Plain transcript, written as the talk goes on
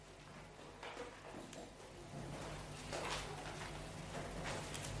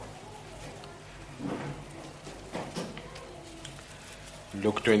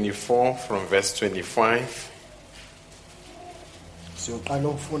Luke 24 from verse 25. Siyoqala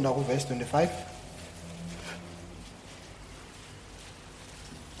ukufunda kuverse 25.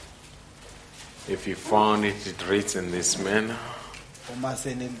 If you found it, it reads in this manner. Uma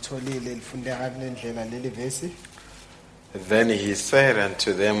senilitholile lifundeka kulendlela leli verse. Then he said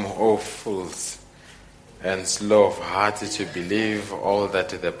unto them, O fools, and slow of heart to believe all that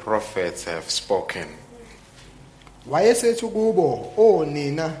the prophets have spoken. Wayesethi kubo, "O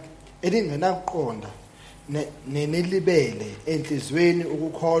nina elingenakuqonda nenilibele enhlizweni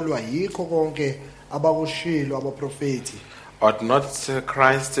ukukholwa yikho konke abakushilo abaprofeti." Ought not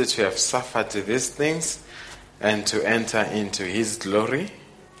Christ to have suffered these things and to enter into his glory?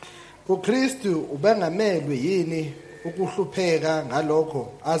 uKristu ubengamelwe yini ukuhlupheka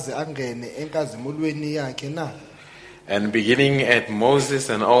ngalokho aze angene enkazimulweni yakhe na? And beginning at Moses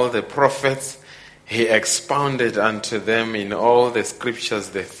and all the prophets, he expounded unto them in all the scriptures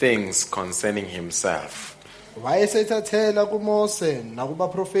the things concerning himself. Wayesethathela kuMose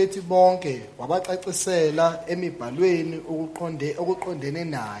nakubaprofeti bonke wabacacisela emibhalweni okuqondene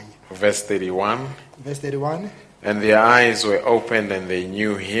naye. Verse 31. Verse 31. And their eyes were opened and they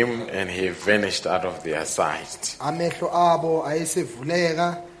knew him, and he vanished out of their sight. Amehlo abo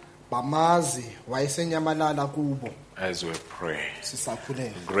ayesevuleka bamazi wayesenyamalala kubo. As we pray.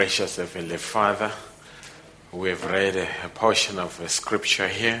 Sisakhuleka. Gracious Heavenly Father, we have read a portion of a scripture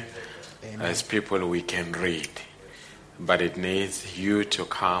here. Amen. As people we can read, but it needs you to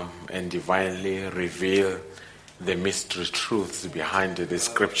come and divinely reveal the mystery truths behind the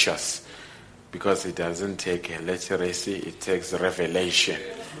scriptures, because it doesn't take a literacy, it takes revelation.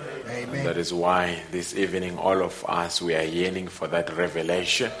 Amen. That is why this evening all of us, we are yearning for that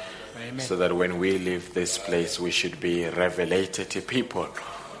revelation. Amen. So that when we leave this place we should be revelated people.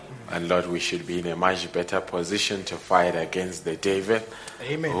 And Lord, we should be in a much better position to fight against the devil.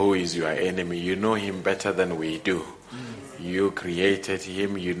 Amen. Who is your enemy. You know him better than we do. You created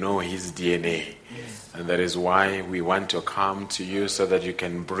him, you know his DNA. And that is why we want to come to you so that you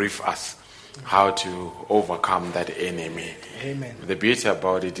can brief us how to overcome that enemy. Amen. The beauty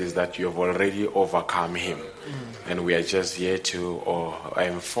about it is that you have already overcome him. And we are just here to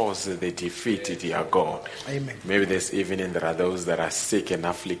enforce the defeat, dear God. Amen. Maybe this evening there are those that are sick and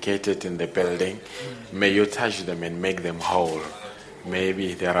afflicted in the building. May you touch them and make them whole.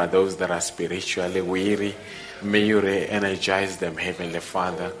 Maybe there are those that are spiritually weary. May you re-energize them, Heavenly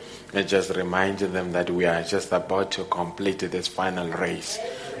Father, and just remind them that we are just about to complete this final race.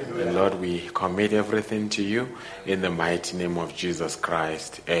 And Lord, we commit everything to you in the mighty name of Jesus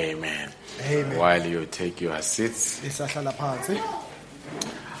Christ. Amen. Amen. While you take your seats. Lisahlala phansi.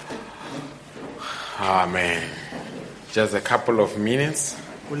 Amen. Just a couple of minutes.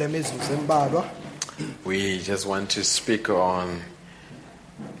 Kule mizuzu embalwa. We just want to speak on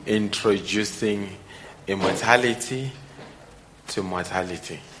introducing immortality to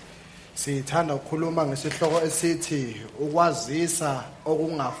mortality. Sithanda ukukhuluma ngesihloko esithi ukwazisa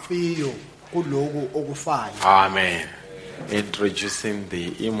okungafiyo kuloku okufayo. Amen. Introducing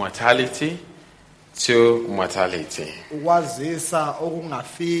the immortality to mortality. Ukwazisa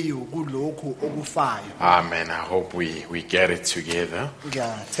okungafiyo kuloku okufayo. Amen. I hope we get it together.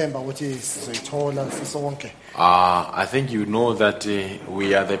 Ngiyathemba ukuthi sizoyithola sisonke. I think you know that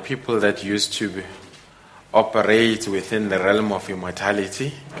we are the people that used to operate within the realm of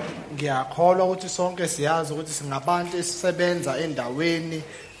immortality. Ngiyakholwa ukuthi sonke siyazi ukuthi singabantu esisebenza endaweni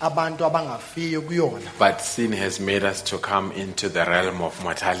abantu abangafiyo kuyona. But sin has made us to come into the realm of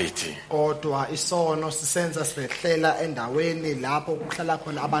mortality. Kodwa isono sisenza sehlela endaweni lapho kuhlala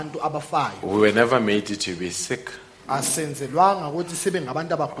khona abantu abafayo. We were never made to be sick. Asenzelwanga ukuthi sibe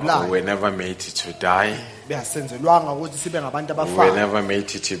ngabantu We abagulayo. were never made to die. Besenzelwanga ukuthi sibe ngabantu We were abafayo. never made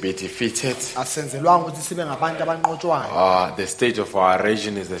to be defeated. Asenzelwanga ukuthi sibe ngabantu abanqotshwayo. The state of our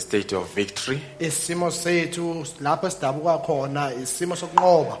region is a state of victory. Isimo sethu lapho sidabuka khona isimo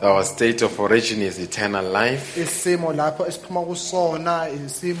sokunqoba. Our state of origin is eternal life. Isimo lapho esiphuma kusona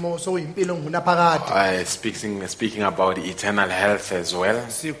isimo sokuyimpilo ngunaphakade. Speaking about eternal health as well.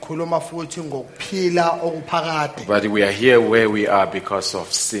 Sikhuluma futhi ngokuphila okuphakade. But we are here where we are because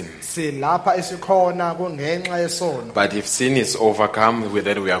of sin. Silapha esikhona kungenxa yesono. But if sin is overcome,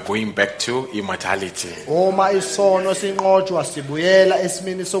 then we are going back to immortality. Uma isono sinqotshwa sibuyela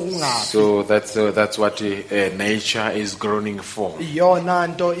esimini sokungafi. So that's what nature is groaning for. Iyona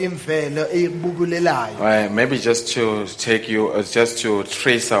nto imvelo eyibubulelayo. Maybe just to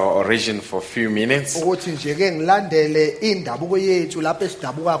trace our origin for a few minutes. Ukuthi nje ke ngilandele indabuko yethu lapho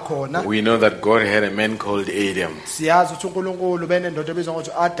esidabuka khona. We know that God had a man called Adam. siyazi ukuthi uNkulunkulu benendoda ebizwa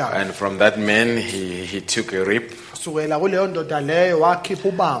ngokuthi Adam And from that man, he took a rib kusukela kuleyo ndoda leyo wakhipha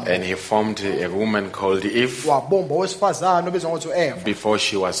ubambo and he formed a woman called Eve wabomba owesifazane obizwa ngokuthi uEva before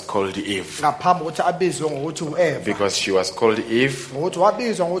she was called Eve. ngaphambi kokuthi abizwe ngokuthi uEva Because she was called Eve, ngokuthi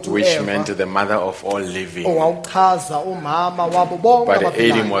wabizwa ngokuthi which uEva meant the mother of all living. owawuchaza umama wabo bonke But Adam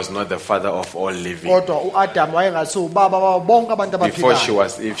abaphilayo was not the father of all living. kodwa uAdam wayengasi ubaba wabo bonke abantu Before she abaphilayo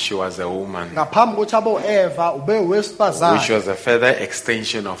was Eve, she was a woman, ngaphambi kokuthi abo Eva ube which owesifazane was a further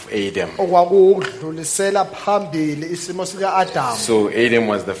extension of Adam. okwakudlulisela phambili isimo sika Adam So Adam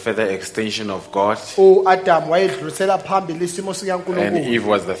was the further extension of God, uAdam wayedlulisela phambili isimo sika and uNkulunkulu Eve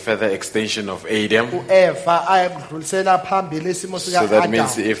was the further extension of Adam. uEva ayedlulisela phambili isimo sika So that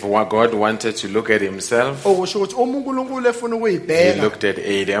means Adam if God wanted to look at himself, okusho ukuthi uma uNkulunkulu efuna he ukuyibheka looked at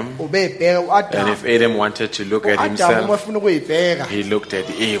Adam. ubebheka And uAdam if Adam wanted to look at uAdam uma himself, efuna ukuyibheka he looked at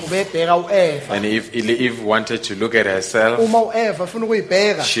Eve. ubebheka uEva And if Eve wanted to look at herself, uma uEva efuna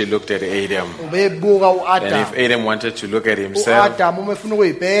ukuyibheka she looked at Adam. ubebuka And uAdam if Adam wanted to look at himself, uAdam uma efuna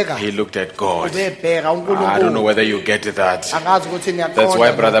ukuyibheka he looked at God. ubebheka I don't know uNkulunkulu whether you get that. angazi ukuthi That's why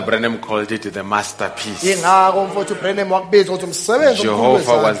niyaqonda Brother Branham called it the masterpiece. ingako mfowethu uBrenham wakubiza ukuthi umsebenzi omkhulu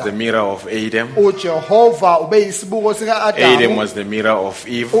Jehovah was the wezandla mirror of Adam. uJehova ubeyisibuko sika Adam Adam was the mirror of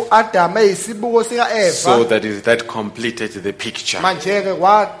Eve. uAdam eyisibuko sika So Eva that completed the picture. manje ke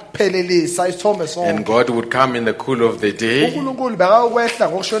kwaphelelisa isithombe And sonke God would come in the cool of the day uNkulunkulu bekakwehla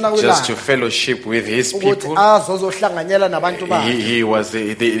ngokushona just to kwelanga fellowship with his ukuthi people. azozohlanganyela nabantu bakhe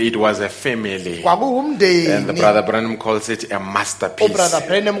It was a family. And the kwakuwumndeni Brother Branham calls it a masterpiece. ubrother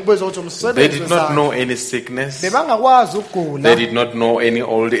Branham kubiza ukuthi They umsebenzi did not wezandla know any sickness. bebangakwazi They ukugula did not know any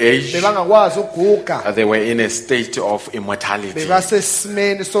old age. bebangakwazi ukuguga They were in a state of immortality.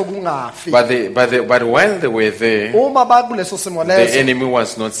 bebasesimeni sokungafi But while they were there, uma bakuleso simo the leso enemy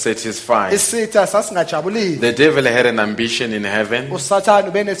was not satisfied. isitha sasingajabulile The devil had an ambition in heaven, usathane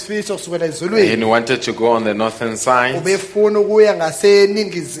ubenesifiso kusukela and ezulwini he wanted to go on the northern side. ubefuna ukuya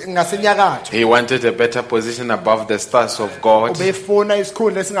ngasenyakatho He wanted a better position above the stars of God. ubefuna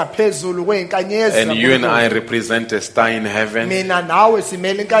isikhundla esingaphezulu kweinkanyezi And you and I zaNkulunkulu. represent a star in heaven. mina nawe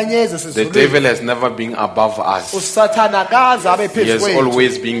simele inkanyezi The sezulwini devil has never been above us. usathane akaze abe He phezu has kwethu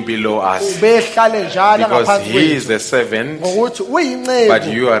always been below us. ubehlale njalo Because ngaphansi he kwethu is a servant, ngokuthi but uyinceku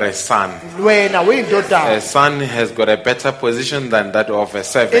you are a son. wena A uyindodana son has got a better position than that of a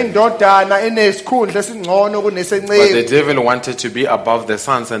servant. indodana enesikhundla esingcono But the kunesenceku devil wanted to be above the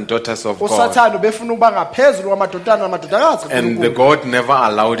sons and daughters of God. usathane ubefuna ukuba ngaphezulu kwamadodana namadodakazi And kaNkulunkulu. God never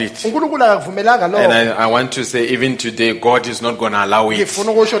allowed it. uNkulunkulu akakuvumelanga And lokho I want to say, even today, God is not going to allow it.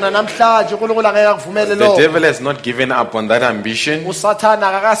 ngifuna ukusho namhlanje uNkulunkulu angeke akuvumele The lokho devil has not given up on that ambition. usathane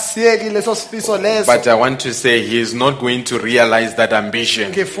akakasiyeki leso sifiso leso But I want to say, he is not going to realize that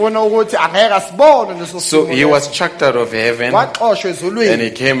ambition. ngifuna ukuthi angeke asibone leso So he simo was chucked out of heaven waxoshwa and ezulwini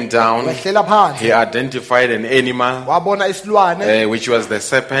he came down. wehlela phansi He identified an animal, wabona isilwane which was the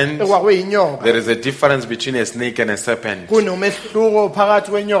serpent. ekwakuyinyoka There is a difference between a snake and a serpent. kunomehluko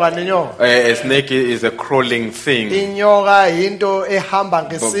phakathi kwenyoka nenyoka A snake is a crawling thing, inyoka into ehamba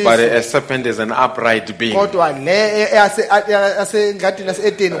but ngesisu a serpent is an upright being. kodwa le yasengadini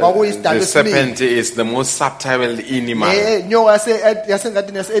yase-edeni kwakuyisidalwa The esibili serpent is the most subtle animal. nyoka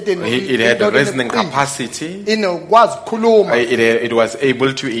yasengadini yase-edeni It had reasoning capacity. inokwazi ukukhuluma It was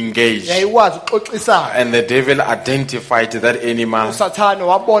able to engage. yayikwazi ukuxoxisana And the devil identified that animal, usathane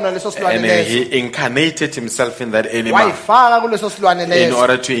wabona leso silwane and leso he incarnated himself in that animal wayifaka kuleso silwane in leso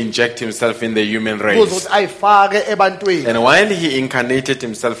order to inject himself in the human ukuze race. ukuthi ayifake ebantwini And while he incarnated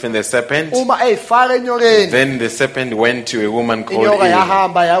himself in the serpent, uma eyifaka enyokeni then the serpent went to a woman called inyoka Eve.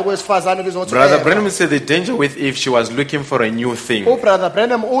 yahamba yakwesifazane obizwa ukuthi Brother Eva. Branham said the danger with Eve, she was looking for a new thing. ubrother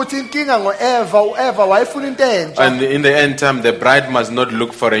Branham uthi inkinga ngo-eva u-eva wayefuna into entsha And in the end time, the bride must not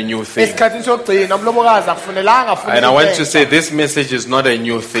look for a new thing. esikhathini sokugcina umlobokazi akufunelanga afune And I into want to entsha. say this message is not a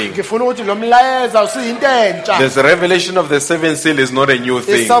new thing. ngifuna ukuthi lo mlayeza usiyinto entsha The revelation of the seventh seal is not a new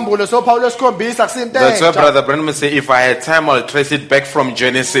thing. isambulo soPawulo esikhombisa akusiyinto That's why entsha Brother Branham say, if I had time, I'll trace it back from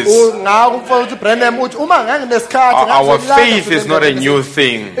Genesis. ngako umfana ukuthi Branham uthi uma nganginesikhathi Our ngazolanda faith is not a kusento new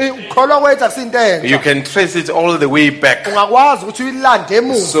thing. ukukholwa kwethu akusiyinto You entsha can trace it all the way back. ungakwazi ukuthi uyilande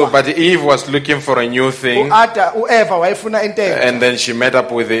So, emuva but Eve was looking for a new thing, u-eva wayefuna into entsha and then she met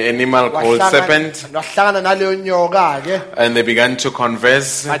up with the animal called serpent, wahlangana naleyo nyoka-ke and they began to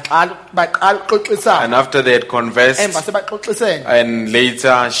converse. baqala ukuxoxisana And after they had conversed, emva sebaxoxisene and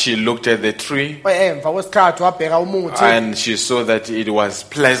later she looked at the tree, emva kwesikhathi wabheka umuthi and she saw that it was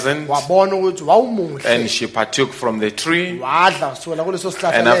pleasant, wabona ukuthi wawumuhle and she partook from the tree. wadla kusukela kuleso And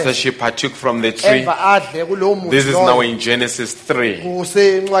sihlahla after leso she partook from the tree, emva adle kulowo this muthi is now in Genesis 3.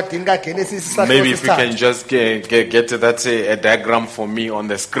 kusencwadini kaGenesis Maybe if you can isahluko just get that a diagram for me on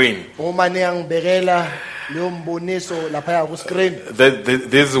the screen. uma niyangibekela leyo mboniso lapha ku screen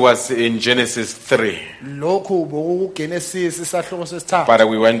This was in Genesis 3. lokhu bokuGenesis isahluko sesithathu But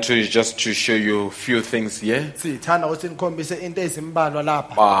we want to just to show you a few things here. sithanda ukuthi nikhombise into ezimbalwa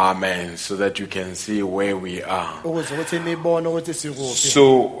lapha Amen. So that you can see where we are. ukuze ukuthi nibone ukuthi sikuphi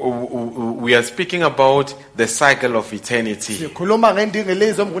So we are speaking about the cycle of eternity, sikhuluma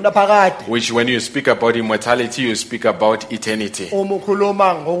ngendingilizo omgunaphakade which when you speak about immortality, you speak about eternity. uma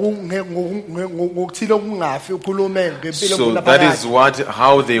ukhuluma ngokuthile okungafi ukhulume ngempilo So that is omgunaphakade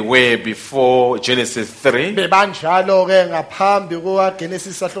how they were before Genesis 3. bebanjalo ke ngaphambi kukaGenesis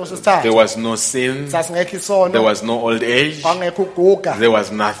isahluko There sesithathu was no sin. sasingekho There isono was no old age. bangekho uguga There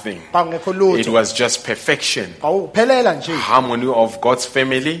was nothing. bangekho It lutho was just perfection. awuphelela nje Harmony of God's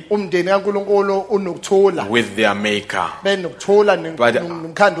family umndeni kaNkulunkulu unokuthula with their maker. benokuthula But-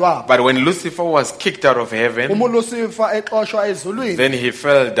 nomkhandi wabo But when Lucifer was kicked out of heaven, uma uLucifer exoshwa ezulwini then he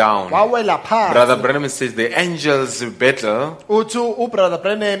fell down. wawela Brother phansi Branham says the angels' battle uthi ubrother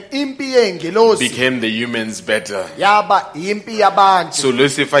Branham impi yengelosi became the humans' battle. yaba impi yabantu So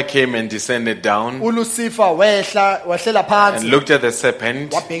Lucifer came and descended down uLucifer wehlela and phansi looked at the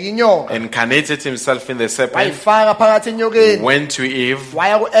serpent, wabheka inyoka incarnated himself in the serpent, wayifaka phakathi enyokeni went to Eve,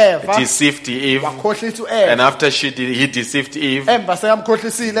 waya kuEva deceived Eve, wakhohlisa and uEva after he deceived Eve, emva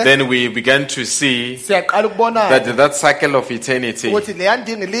sekamkhohlisile then we began to see siyaqala ukubona that cycle of eternity. ukuthi leya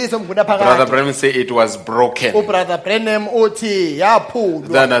ndingilizo Brother omgunaphakade Branham said it was broken. ubrother Branham uthi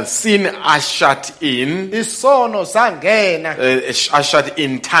yaphulwa Then sin ushered in, isono sangena ushered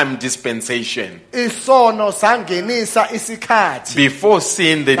in time dispensation. isono sangenisa isikhathi Before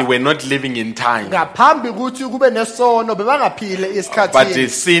sin, they were not living in time. ngaphambi ukuthi kube nesono bebangaphile But the esikhathini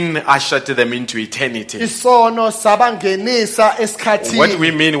sin ushered them into eternity. isono sabangenisa What we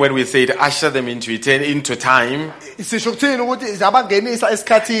esikhathini mean when we say it usher them into time, sisho ukuthini ukuthi zabangenisa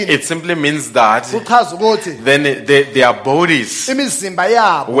esikhathini it simply means that kuchaza ukuthi then their bodies imizimba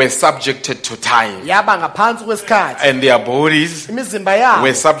yabo were subjected to time, yaba ngaphansi kwesikhathi and their bodies imizimba yabo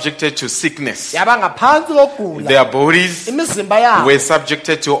were subjected to sickness. yaba ngaphansi kokugula Their bodies imizimba yabo were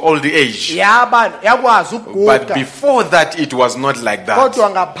subjected to old age. yaba yakwazi But ukuguga before that, it was not like that. kodwa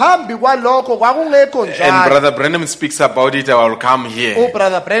ngaphambi kwalokho kwakungekho And njalo Brother Branham speaks about it. I will come here.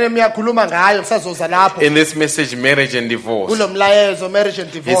 ubrother Branham yakhuluma ngayo kusazoza lapho In this message, marriage and divorce. kulomlayezo marriage and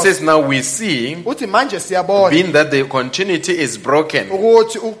He divorce says, now we see, uthi manje siyabona being that the continuity is broken,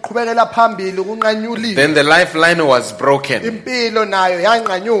 ukuthi ukuqhubekela phambili kunqanyuliwe then the lifeline was broken, impilo nayo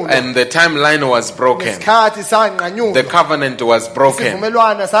yanqanyulwa and the timeline was broken, isikhathi the sanqanyulwa covenant was broken,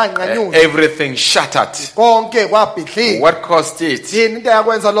 isivumelwano sanqanyulwa everything shattered. konke kwabhidlika What caused it? yini into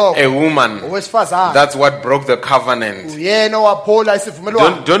yakwenza lokho A woman. owesifazane That's what broke the covenant. uyena owaphola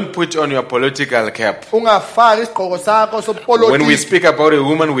isivumelwano Don't put on your political cap. ungafaki isigqoko sakho When we sopolitiki speak about a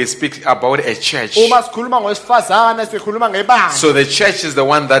woman, we speak about a church. uma sikhuluma ngowesifazane sikhuluma ngebandla So the church is the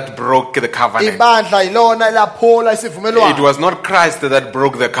one that broke the covenant. ibandla yilona elaphola It isivumelwano was not Christ that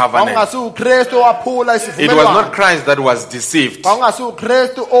broke the covenant. kwakungasiwukristu owaphula It was not isivumelwano Christ that was deceived.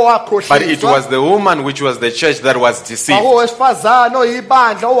 kwakungasiwukristu But it owakhohliswa was the woman which was the church that was deceived. kwakungowesifazane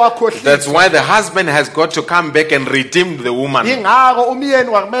oyibandla That's owakhohliswa why the husband has got to come back and redeem the woman. ingako umyeni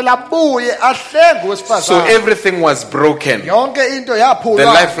kwakumele abuye ahlenge So owesifazane everything was broken. yonke into The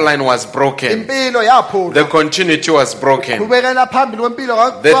yaphulwa lifeline was broken. impilo yaphulwa The continuity was broken. qhubekela phambili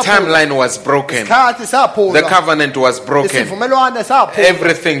kwempilo The timeline was broken. isikhathi The saphulwa covenant was broken. isivumelwano saphulwa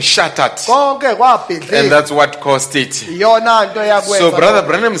Everything shattered. konke And kwabhidlika that's what caused it. iyona nto yakwenza So Brother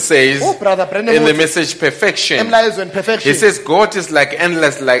Branham says ubrother Branham in the uthi message perfection, emlayezweni he perfection says God is like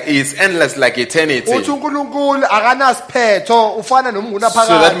endless, like he is endless like eternity. uthi uNkulunkulu akanasiphetho ufana nomnguna So that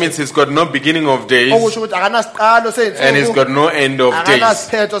phakathi means he's got no beginning of days okusho ukuthi akanasiqalo and he's seyinsuku got no end of days.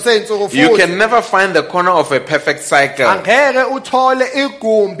 akanasiphetho seyinsuku You futhi can never find the corner of a perfect cycle. angeke uthole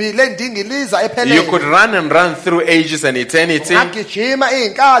igumbi lendingiliza You could ephelele run and run through ages and eternity. agijima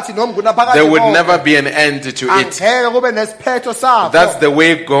izinkathi nomnguna phakathi There would konke. never be an end to it. angeke kube nesiphetho sakho That's the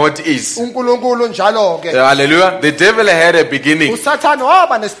way God is. uNkulunkulu njalo ke Hallelujah. The devil had a beginning usathani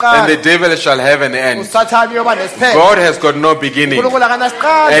waba and the nesiqalo devil shall have an end. usathani yoba nesiphetho God has got no beginning uNkulunkulu and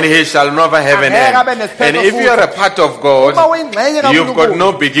akanasiqalo he shall never have an end. And if you are a part of uma God, uyingxenye you've got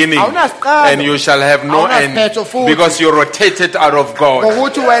no beginning and you shall have no end because you're rotated out of God.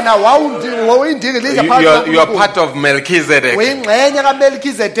 ngokuthi wena wawuyindingiliza You are part of Melchizedek. uyingxenye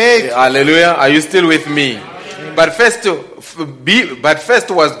kaMelkizedeki Hallelujah. Are you still with me? But But first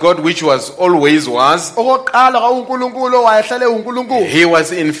was God, which was always was. okokuqala kwaUNkulunkulu owayehlele uNkulunkulu He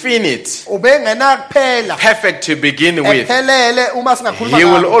was infinite, ubengenakuphela perfect to begin with. ephelele uma singakhuluma He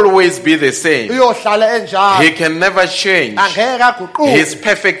will ngakho always be the same. uyohlala enjalo He can never change. angeke aguquke He's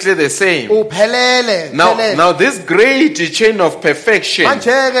perfectly the same. uphelele Now this great chain of perfection,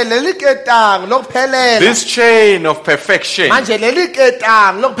 manje ke leli ketanga lokuphelela this chain of perfection, manje leli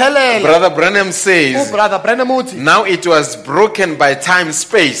ketanga lokuphelela Brother Branham says, ubrother Branham uthi now it was broken by time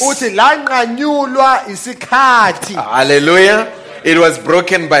space. uthi lanqanyulwa isikhathi Hallelujah. It was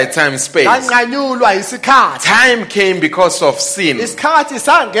broken by time space. lanqanyulwa isikhathi Time came because of sin. isikhathi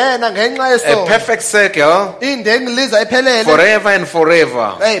sangena ngenxa A yesono perfect circle indengiliza ephelele forever and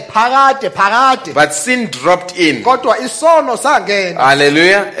forever. phakade But sin dropped in. kodwa isono sangena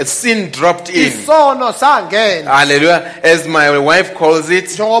Hallelujah. Sin dropped in. isono sangena Hallelujah. As my wife calls it,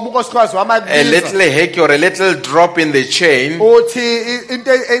 njengoba unkosikazi wami a abiza little heck or a little drop in the chain. uthi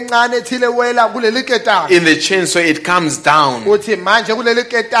into encane ethile wela kuleli ketanga In the chain, so it comes down. uthi manje kuleli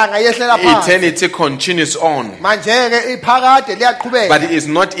ketanga yehlela phansi Eternity continues on. manje ke iphakade liyaqhubeka But it is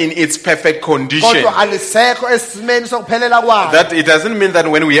not in its perfect condition. kodwa alisekho esimeni sokuphelela kwayo That it doesn't mean that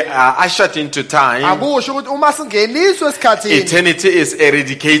when we are ushered into time, akusho ukuthi uma singeniswe esikhathini eternity is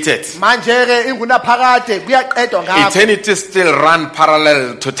eradicated. manje ke ingunaphakade kuyaqedwa ngakho Eternity still run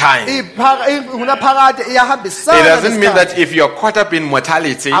parallel to time. ingunaphakade It iyahambisana doesn't mean nesikhathi. that if you're caught up in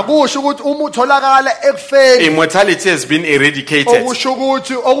mortality, akusho ukuthi uma utholakala ekufeni immortality has been eradicated. okusho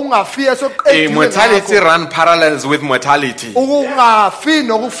ukuthi okungafika sokuqediwe Immortality ngakho. run parallels with mortality. ukungafi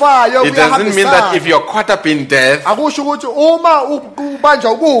nokufayo It doesn't mean that if kuyahambisana you're caught up in death, akusho ukuthi uma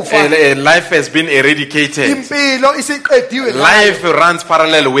ubanjwa ukufa life has been eradicated. impilo isiqediwe ngayo. Life runs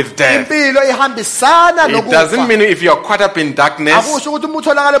parallel with death. impilo ihambisana It doesn't nokufa mean if you're caught up in darkness, akusho ukuthi uma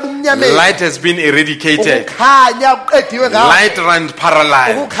utholakala bumnyameni light has been eradicated. ukukhanya kuqediwe ngakho Light runs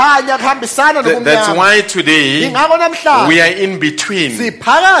parallel. ukukhanya kuhambisana That's nobumnyama why today ingakho namhlanje we are in between.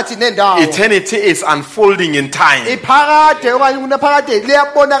 siphakathi nendawo Eternity is unfolding in time. iphakade okanye kunaphakade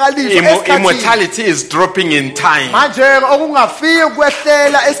liyabonakaliswa esikhathini Immortality is dropping in time. manje okungafiki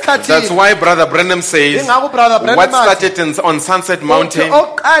kwehlela That's esikhathini why Brother Branham says ingakho brother Branham what athi, started on Sunset Mountain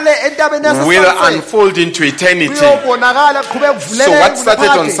oqale entabeni will yaseSunset unfold into eternity. kuyobonakala kuqhubeka kuvuleleka So what started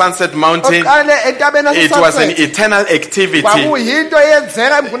on Sunset Mountain, oqale entabeni it was an yaseSunset eternal activity. kwakuyinto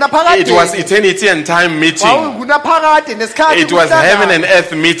eyenzeka It was emgunaphakade eternity and time meeting. kwakungunaphakade nesikhathi It was heaven and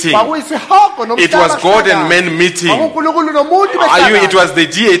earth meeting. kwakuyisihogo nomhlaba It was God and man meeting. kwakunkulunkulu nomuntu It was the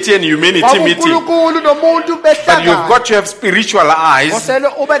deity and humanity meeting. kwakunkulunkulu nomuntu But you've behlangana got to have spiritual eyes osele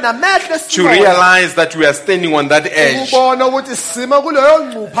ube namehlo to realize that we are standing on that edge. ubona ukuthi sima kuleyo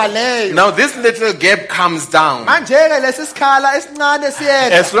ncupha leyo Now this little gap comes down. manje ke lesi sikhala esincane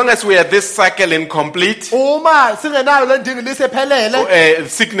siyedwa As long as we are this cycle incomplete, uma singenayo le ndingilise ephelele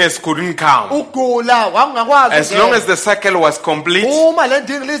sickness couldn't come. ugula wangakwazi As long as the cycle was complete, uma le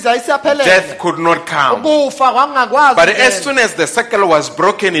ndingilise ayisiyaphelele death could not come. ukufa wangakwazi But as soon as the cycle was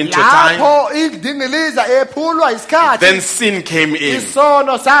broken into time, lapho indingiliza ephulwa isikhathi then sin came in.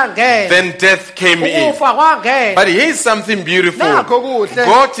 isono sangena Then death came in. ukufa kwangena But here's something beautiful. nakho kuhle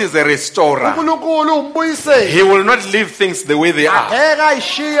God is a restorer. uNkulunkulu umbuyiseli He will not leave things the way they are. angeke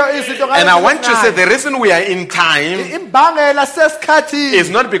ayishiye izinto And I want to say the reason we are in time imbangela sesikhathini is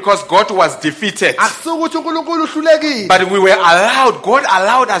not because God was defeated, akusukuthi uNkulunkulu uhlulekile but we were allowed, God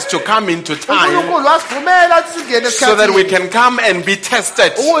allowed us to come into time uNkulunkulu wasivumela ukuthi singene so that we esikhathini can come and be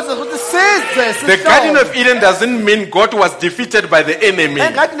tested. ukuze ukuthi size The Garden of Eden doesn't mean God was defeated by the enemy.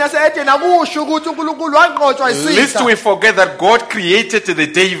 engadini yase-Eden akusho ukuthi uNkulunkulu wanqotshwa Lest isitha we forget that God created the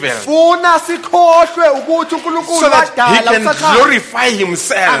devil funa sikhohlwe ukuthi uNkulunkulu so that he wadala can usathane glorify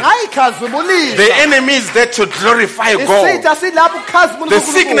himself. angayikhazimulisa The enemy is there to glorify God. isitha silapho ukukhazimulisa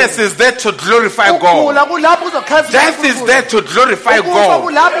The sickness is there to glorify God. ukugula kulapho uzokhazimulisa Death is there to glorify ukufa God.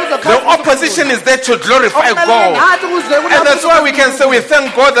 kulapho The uzokhazimulisa opposition is there to glorify Okumele God. ngathi kuze kulapho And that's why we can say we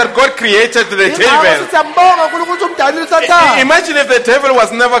thank God that God created the Ingakho devil. siyambonga uNkulunkulu ukuthi umdalile usathane Imagine if the devil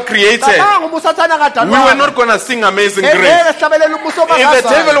was never created. cabanga uma usathane We were akadalwanga not going to sing Amazing Grace. ngeke sihlabelela umbuso If the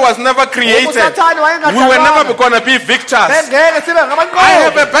devil was never created, we were never going to be victors. ngeke sibe I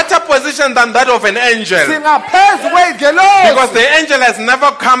have ngabanqobi a better position than that of an angel. singaphezu kwey'ngelosi Because the angel has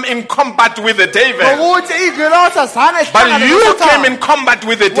never come in combat with the devil. ngokuthi iy'ngelosi azange But zihlangane you noSathane. came in combat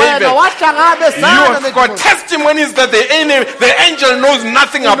with the wena devil. wahlangana You besana have got testimonies that the angel knows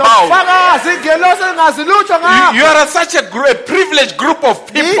nothing about. nofakazi ingelosi elingazi lutho You are such a privileged group of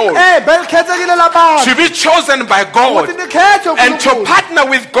people belikhethekile labantu to be chosen by God ukuthi nikhethwe and to partner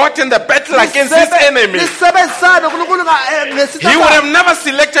with God in the battle against his enemies. nisebenzisane uNkulunkulu He would have never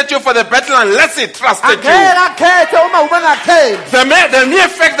selected you for the battle unless he trusted angeke you. akhethe uma ubengathembi. The mere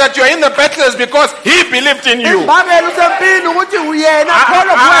fact that you're in the battle is because he believed in you. Imbangela usempini ukuthi uyena I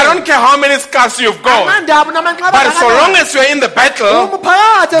akholwa don't care how many scars you've got. Amandaba namanxeba But so long as you're in the battle, the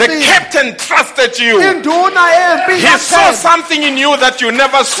the captain trusted you. induna empi He saw something in you that you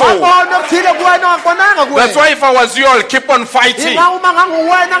never saw. wabona okuthile kuwena ongakubonanga kuwena. That's why if I was you, I'll keep on fighting. Inga uma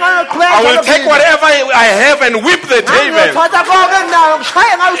nganguwena ngaqhubeka I will take whatever I have and whip the devil. ngiyothatha konke enginayo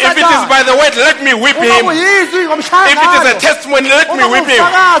ngishaya ngayo If it is by the word, let me whip him. uyizwi ngomshaya If it is a testimony, let me whip him.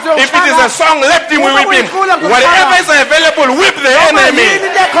 If it is a song, let me whip him. Whatever is available, whip the enemy.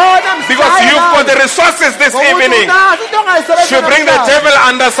 Because you've got the resources this evening to bring the devil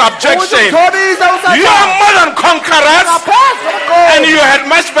under subjection. You are more than conquerors, and you had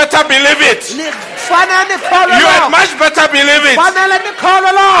much better believe it. You had much better believe it.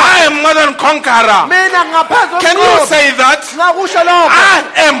 I am more than conqueror. Can you say that? I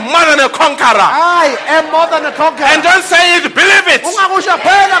am more than a conqueror. And don't say it, believe it.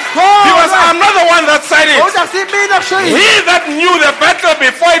 Because I'm not the one that said it. He that knew the battle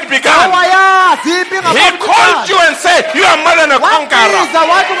before it began, he called you and said, you are more than a conqueror.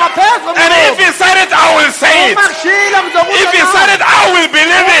 And if he said it, I will say it. If he said it, I will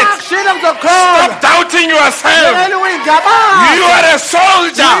believe it. Stop doubting yourself. You are a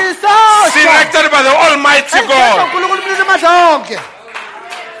soldier selected by the Almighty God.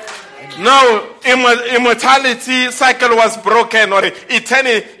 Now, immortality cycle was broken, or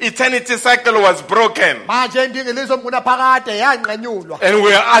eternity cycle was broken. And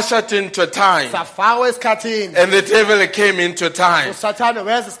we are ushered into time. And the devil came into time.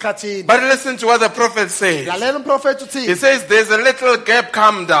 But listen to what the prophet says. He says there's a little gap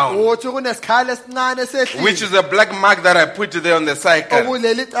come down, which is a black mark that I put there on the cycle.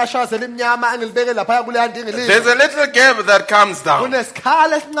 There's a little gap that comes down,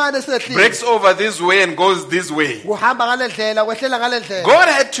 breaks over this way and goes this way. God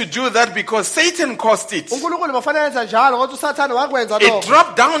had to do that because Satan caused it. It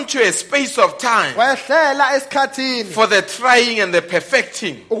dropped down to a space of time for the trying and the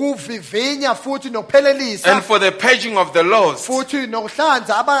perfecting, and for the purging of the laws,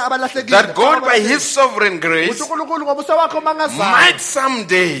 that God by his sovereign grace might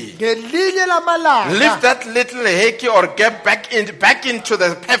someday lift that little hickey or gap back into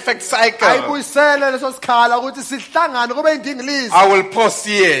the perfect cycle. I will pause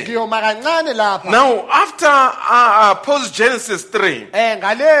here. Now, after post Genesis 3,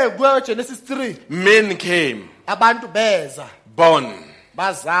 men came, born,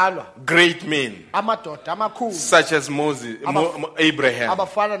 great men, such as Moses, Abraham,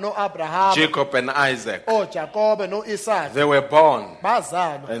 Jacob and Isaac. They were born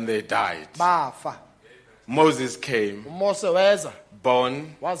and they died. Moses came,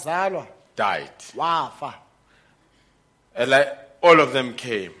 born, died. And all of them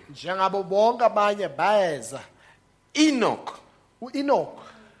came. Enoch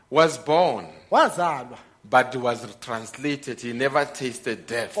was born, but was translated. He never tasted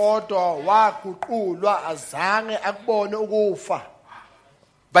death.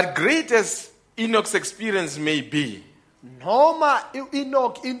 But great as Enoch's experience may be,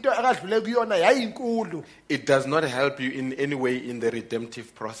 it does not help you in any way in the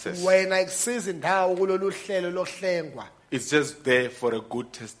redemptive process. It's just there for a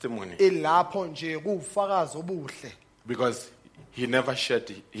good testimony. Because he never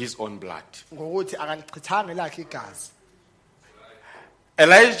shed his own blood.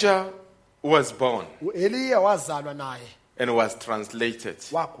 Elijah was born and was translated,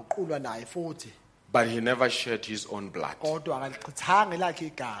 but he never shed his own blood.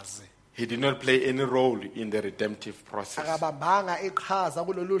 He did not play any role in the redemptive process.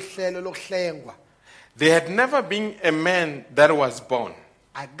 There had never been a man that was born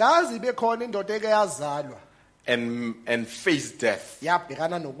and faced death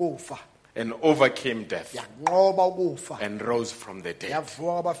and overcame death and rose from the dead.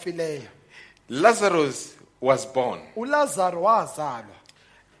 Lazarus was born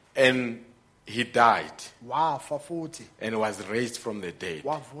and he died and was raised from the dead,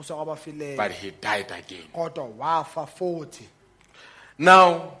 but he died again.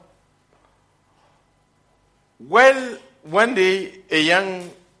 Now, well, one day a young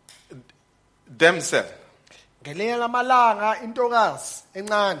damsel,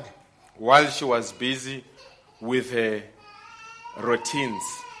 while she was busy with her routines,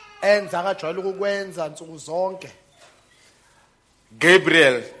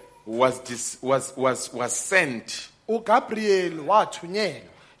 Gabriel was sent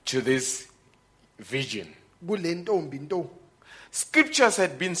to this vision Scriptures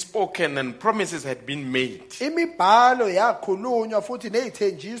had been spoken and promises had been made. Imibhalo yakhulunywa futhi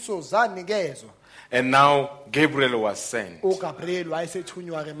nezithenjiso zanikezwa. And now Gabriel was sent. uGabriel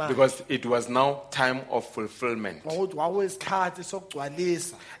wayesethunywa ke manje. Because it was now time of fulfillment. Ngokuthi kwakuyisikhathi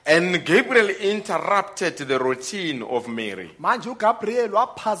sokugcwalisa. And Gabriel interrupted the routine of Mary. Manje uGabriel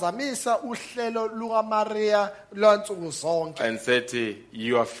waphazamisa uhlelo lukaMaria lwansuku zonke. And said,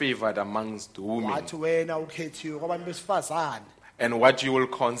 you are favored amongst women. Wathi wena ukhethiwe kwabantu besifazane. And what you will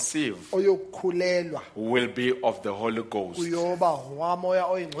conceive Oyokukhulelwa will be of the Holy Ghost. uyoba ngomoya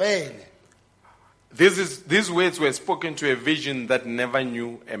oyingcwele. These words were spoken to a vision that never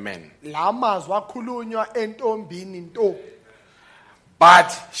knew a man. Lamazwi wakhulunywa entombini nto.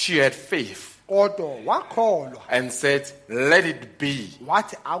 But she had faith Kodwa wakholwa and said, let it be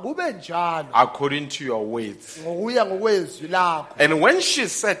wathi akube njalo according to your words. ngokuya ngokwezwi lakho. And when she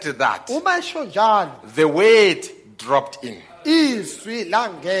said that, Uma esho njalo the word dropped in. izwi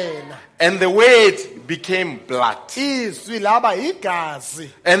langena. And the word became blood. Izwi laba igazi.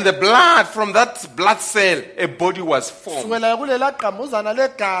 And the blood, from that blood cell, a body was formed. Sukela kulela qhamuzana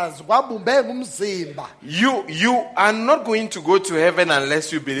legazi kwabumbe ngumzimba. You are not going to go to heaven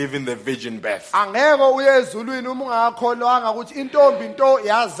unless you believe in the virgin birth. Angeke uye ezulwini uma ungakholwanga ukuthi intombi into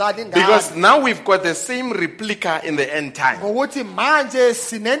yazala ingane. Because now we've got the same replica in the end time. Ngokuthi manje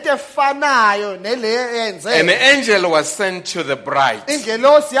sinento efanayo nele yenze. An angel was sent to the bride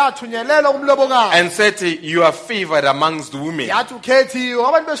Ingelosi yathunyelelwa kumlobokazi. and said, you are favored amongst women. Yathi ukhethiwe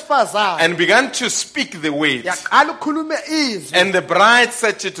abantu besifazane. And began to speak the words. Yaqala ukukhuluma izwi. And the bride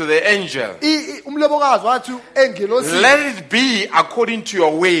said to the angel, Umlobokazi wathi engelosi let it be according to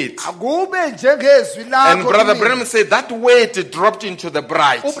your word. akube njengezwi lakho. And Brother Branham said that word dropped into the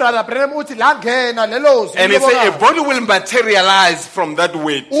bride. uBrother Branham uthi langena lelo zwi. And he said a umlobokazi. body will materialize from that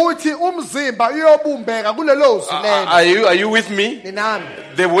word. Uthi umzimba uyobumbeka kulelo zwi lelo. Are you with me?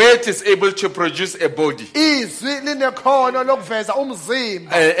 Ninami. The word is able to produce a body. Izwi linekhono lokuveza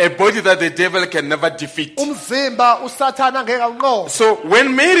umzimba. A body that the devil can never defeat. Umzimba usathana angeke unqobe. So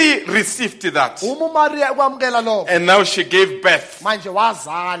when Mary received that, Uma uMaria kwamukela lokho and now she gave birth manje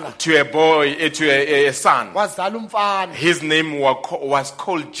wazala. to a boy, to a son, Wazala umfana. his name was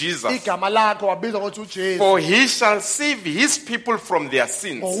called Jesus. Igama lakhe wabizwa ngokuthi uJesu. For he shall save his people from their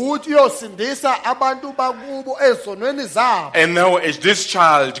sins. Ngokuthi uyosindisa abantu bakubo ezonweni zabo. And now as this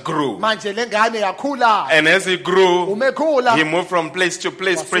child grew, Manje lengane yakhula. and as he grew, Umekhula. he moved from place to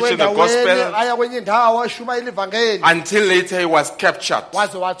place preaching the Wasuka endaweni, gospel aya kwenye indawo ashumayela ivangeli. until later he was captured.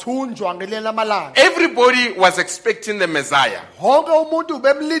 Waze wathunjwa ngelinye lamalanga. Everybody was expecting the Messiah. Wonke umuntu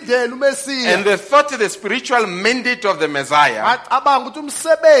bemlindele uMesiya. And they thought the spiritual mandate of the Messiah Bacabanga ukuthi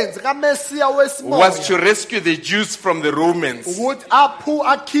umsebenzi kaMesiya was wesimoya to rescue the Jews from the Romans. ukuthi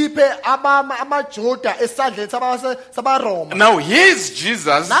akhiphe amaJuda esandleni sabaRoma. Now here's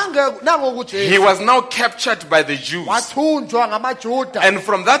Jesus. Nangokuthi He was now captured by the Jews. wathunjwa ngamaJuda. And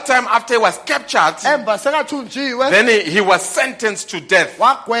from that time after he was captured, Emva sekathunjiwe then he was sentenced to death.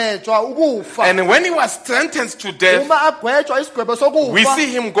 wagwetshwa ukufa. And when he was sentenced to death, Uma agwetshwa isigwebo we sokufa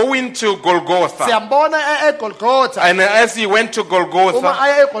see him going to Golgotha. siyambona eGolgotha. And as he went to Uma Golgotha,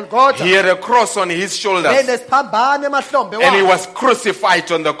 aya eGolgotha he had a cross on his shoulders. enesiphambano emahlombe And he wakhe. was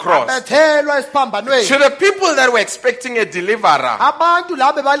crucified on the cross. Bethelwa esiphambanweni. To the people that were expecting a deliverer, Abantu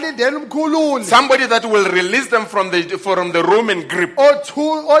labo balindele umkhululi. somebody that will release them from the Roman grip,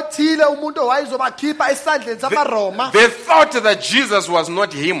 Othile umuntu owayezobakhipha esandleni sabaRoma. they thought that Jesus was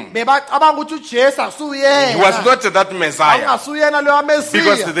not him. Bebacabanga ukuthi uJesu asuyena. He was not that Messiah. Angasuyena lo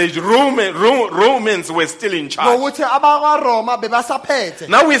Because Mesiya. the Romans were still in charge. Ngokuthi abakwaRoma bebasaphethe.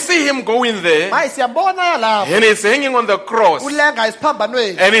 Now we see him going there, Maye siyambona lapho. and he's hanging on the cross. Ulenga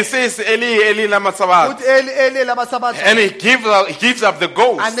esiphambanweni. And he says, Eli, Eli, lama sabachthani. Uthi eli labasabatha. And he gives up the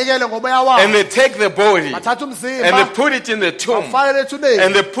ghost. Anikele ngomoya wakhe. And they take the body, Bathatha and they umzimba. put it in the tomb. Bafakele ethuneni.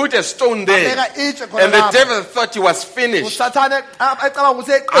 And they put a stone there. Babeka itshe khona And the lapho. devil thought he was finished. uSathane ecabanga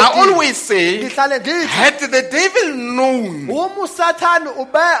ukuthi I eqedile. always say, Ngihlale ngithi had the devil known uma uSathane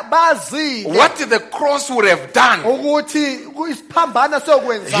bazile what the cross would have done, ukuthi isiphambano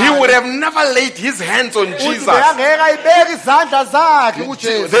sokwenza. he would have never laid his hands on Jesus. Angeke ayibeke izandla zakhe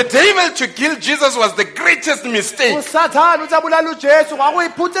kuJesu. The devil to kill Jesus was the greatest mistake. uSathane uthi abulala uJesu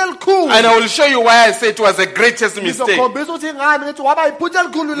kwakuyiphutha elikhulu. And I will show you why I say it was the greatest mistake. Ngizokhombisa ukuthi ngani ngithi kwaba yiphutha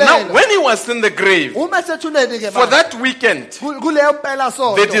elikhulu Now, lelo. when he was in the grave, Uma sethuneni ke for manje. that weekend, Kuleyo mpela the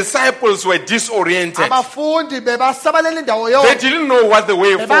sonto. disciples were disoriented. Abafundi bebasabalela indawo They yonke. didn't know what the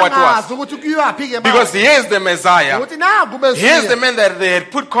way forward was. Bebangazi ukuthi kuyaphi ke Because manje. here's the Messiah. Ukuthi nangu Here's the Mesiya. man that they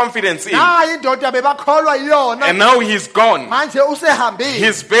had put confidence in. Nayi indoda bebakholwa yiyona. And now he's gone. Manje usehambile.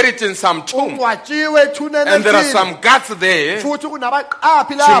 He's buried in some tomb. Ungcwatshiwe ethuneni And there are elithile. some some guts there futhi kunabaqaphi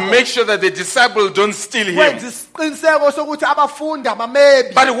to lapho make sure that the disciples don't steal him. wenza isiqiniseko sokuthi abafundi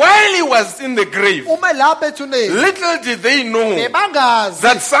amamebi But while he was in the grave, uma lapho ethuneni little did they know bebangazi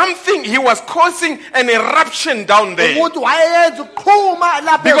that something, he was causing an eruption down there. ukuthi wayeyenza ukuqhuma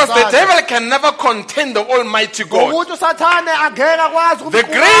lapha Because the ezantsi. devil can never contain the Almighty God. ukuthi usathane angeke akwazi The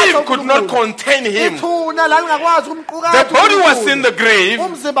ukumqukatha grave could not uNkulunkulu. contain him. ithuna lalingakwazi The ukumqukatha body was uNkulunkulu. in the grave,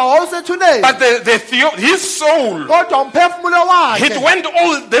 umzimba wawusethuneni but his soul, kodwa umphefumulo it wakhe went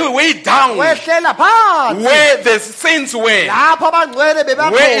all the way down wehlela phansi where the saints were, lapho abangcwele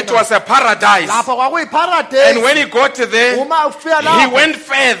where it bebakhona was a paradise. lapho And kwakuyiparadesi when he got there, uma ufika he lapho went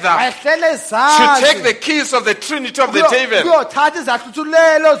further wehlela to take ezantsi the keys of the Trinity of the devil. kuyothatha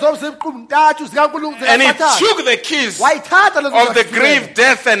izahluthulelo zoziquntathu zikaNkulunkulu And he zikaSathane. took the keys wayithatha lezo of the zahluthulelo. grave,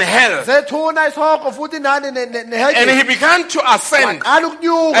 death, and hell. zethuna isihoko futhi nani And he began to ascend. waqala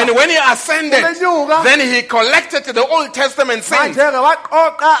ukunyuka And when he ascended, Umenyuka. then he collected the Old Testament saints. manje-ke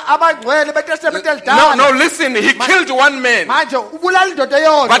waqoqa abangcwele betestamenti No, elidala listen, he killed one man. manje ubulala indoda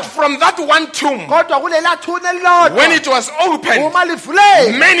eyodwa But from that one tomb, kodwa kulela thuna elilodwa when it was opened, uma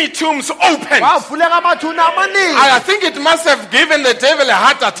livuleki many tombs opened. wavuleka amathuna amaningi I think it must have given the devil a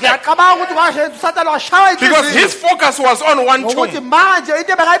heart attack ngiyacabanga ukuthi kwashe usathane washawa because inhliziyo his focus was on one ngokuthi tomb. manje into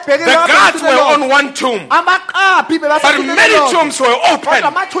The ebekayibhekile guards were on one tomb, amaqaphi but many tombs were kodwa open.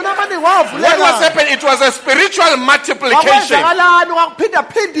 amathuna amaningi What was wavuleka happening? It was a spiritual multiplication. kwakwenzakalani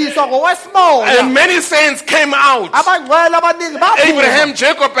kwakuphindaphindiswa ngokwesimona And many saints came out. abangcwele abaningi baphuma Abraham,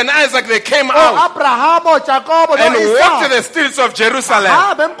 Jacob, and Isaac, they came out o-abrahama ojakobo and walked no-isaka the streets of Jerusalem.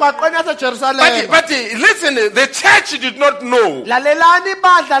 hamba emgwaqweni yasejerusalema But listen, the church did not know lalelani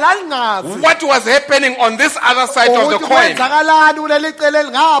ibandla lalingazi what was happening on this other side of the ukuthi coin. kwenzakalani kuleli cele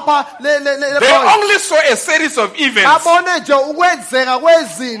elingapha They only saw a series of events babone nje ukwenzeka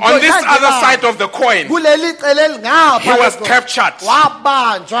kwezinto on this ey'landelayo. other side of the coin. kuleli cele elingapha He was leso. captured,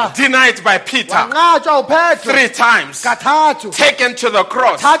 wabanjwa denied by Peter wanqatshwa upetro 3 times, kathathu taken to the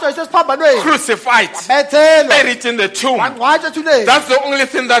cross, thathwa isesiphambanweni crucified, bethelwa buried in the tomb. wangcwatshwa ethuneni That's the only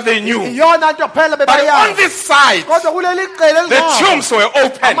thing that they knew. iyona nto phela But on bebayazi this side, kodwa kuleli cele the elingapha tombs were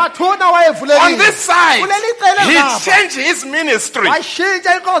open. amathuna On wayevulekile this side, kuleli cele he elingapha changed his ministry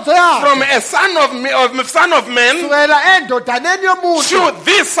washintsha inkonzo yakhe from a son of man sukela endodaneni yomuntu to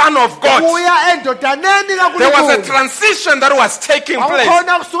the Son of God. kuya endodaneni There was a kaNkulunkulu transition that was taking place.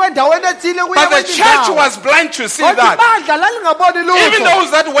 kwakukhona kusuka endaweni ethile kuya But the kwenye church indawo. was blind to see Kodwa that. ibandla lalingaboni Even lutho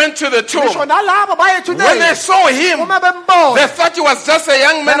those that went to the ngisho tomb, nalabo baye when they ethuneni saw him, uma bembona they thought he was just a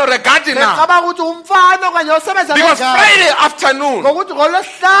young man or a gardener. becabanga ukuthi umfana okanye osebenza Because ngegadi Friday afternoon, ngokuthi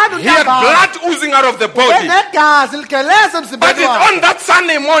ngolwesihlanu he had ntambama blood oozing out of the body. benegazi ligeleza But emzimbeni wakhe on that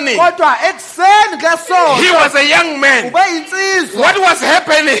Sunday morning, kodwa ekuseni ngesonto he was a young man. ube yinsizwa What was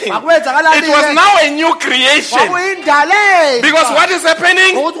happening? It kwakwenzakalani was now a new creation. kwakuyindaleka Because what is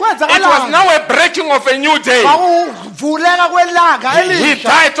happening? ngokuthi It was kwenzakalani now a breaking of a new day. kwakuvuleka kwelanga He elisha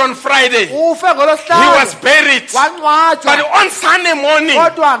died on Friday. ufe He ngolwesihlanu was buried. But wangcwatshwa on Sunday morning,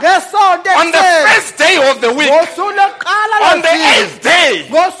 kodwa ngesonto on the ekuseni first day of the week, ngosuku lokuqala on the lweviki 8th day,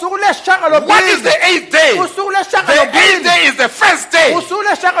 ngosuku leshaka what is the 8th day? usuku leshaka The 8th day is the first day. usuku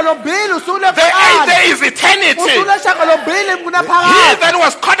leshaka lombili usuku The 8th lekuqala day is eternity. usuku leshaka lombili He kunaphakade that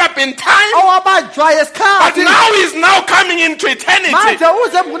was caught up in time, owabanjwa but yesikhathi now he's now coming into eternity. manje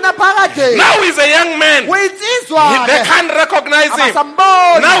uze mkunaphakade Now he's a young man. uyinsizwa They can't recognize him.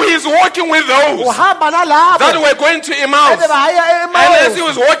 abasamboni Now he's walking with those uhamba that nalabo were going to Emmaus. ebebahaya And as he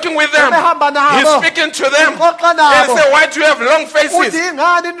emaus was walking with them, ebehamba he's nabo speaking to them. uxoxa And nabo say, why do you have long faces? uthi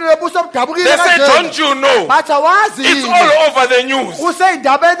ingani ninebuso obudabukile They say, kanje don't you know? bathi awazi It's yini? all over the news.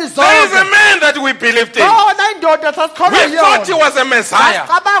 useyindabeni There is zonke a man that we believed in. khona indoda sasikholwa We thought he yiyona was a Messiah.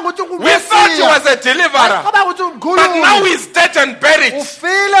 cabanga ukuthi We thought he was a deliverer. cabanga ukuthi But now umkhululi he's dead and buried.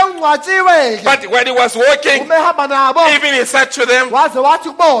 ufile ungcwatshiwe But when he was walking, umehamba nabo even he said to them, waze wathi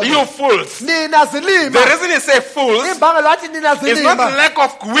kubona you fools. nina zilima The reason he said fools imbangela wathi nina is not zilima lack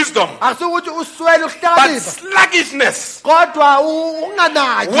of wisdom, akusukuthi uswele but ukuhlakanipha sluggishness. kodwa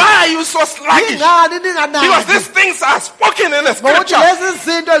unganaki Why are you so sluggish? ingani Because ninganaki these things are spoken in the ngokuthi scripture. lezi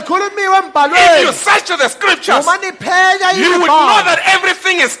zinto zikhulumiwe If you embhalweni search the scriptures, uma niphenya you would know that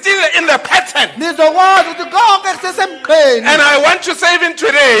everything is still in the pattern. nizokwazi ukuthi konke kusesemqeni And I want to say even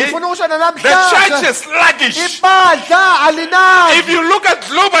today, funa ukusho the church nanamhlanje is sluggish. ibandla alinazi If you look at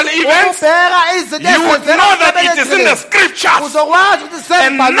global events, ubheka izinto you would ezenzeka know that it is in the emhlabeni scriptures. uzokwazi ukuthi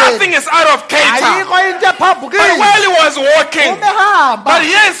And nothing sembhalweni is out of cater. ayikho into But ephambukile while he was walking, umehamba but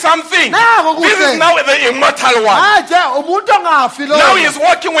here's something. Naku This is kuhle. now the immortal one. manje umuntu ongafi Now lo he is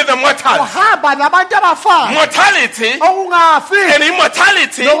walking with the mortals. uhamba nabantu abafayo Mortality okungafi and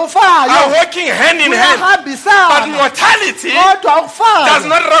immortality nokufayo are walking hand in hand. hand. But kuyahambisana mortality kodwa does ukufana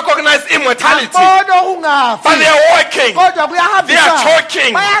not recognize immortality. akubona ukungafi But they are working. kodwa They are kuyahambisana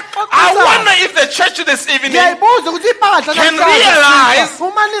talking. I bayaxoxisana wonder if the church this evening ngiyayibuza ukuthi ibandla can namhlanje realize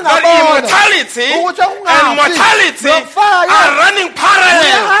uma that ningabona immortality ukuthi and ukungafi mortality nokufana are running parallel.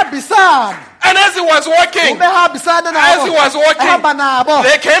 kuyahambisana And as he was walking, ubehambisana as he was walking, ehamba nabo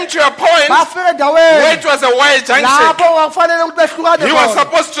they came to a point bafika where endaweni it was a wide junction. lapho kwakufanele ukuthi behlukane He was khona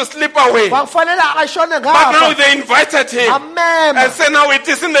supposed to slip away. But kwakufanele ashone now ngapha they invited him amema and said, now it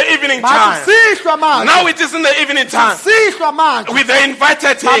is in the evening bathi time. sihlwa manje Now it is in the evening time. sihlwa manje They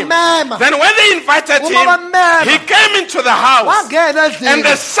invited him. bamema Then when they invited uma him, bamema he came into the house wangena and they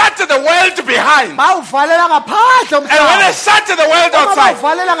endlini shut the world behind. bawuvalela ngaphandle And when they umhlaba shut the world uma outside,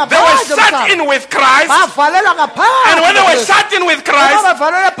 bawuvalela they were ngaphandle shut umhlaba in with Christ. bavalela ngaphandle And when they were shut in with Christ,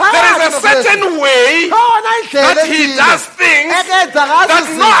 bavalela there is a phakathi certain way khona indlela that he does things ekenza ngazo that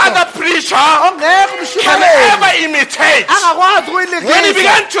no izinto other preacher ongeke can umshumayeli ever imitate. angakwazi When he ukuyilikisa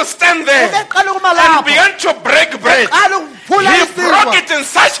began to stand there ubeqala ukuma and lapho began to break bread, qala ukuphula he isikwa broke it in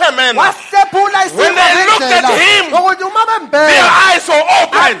such a manner. wasephula When they looked at him, ukuthi uma Their bembheka eyes were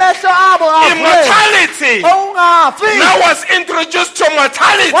open. amehlo abo avuleka Immortality okungafi now was introduced to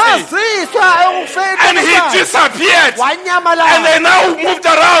mortality. waziswa And he ekufeni disappeared. And wanyamalala they now moved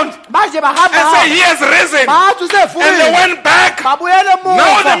around manje and bahamba said, he has risen. bathi And they usevukile went back. babuyele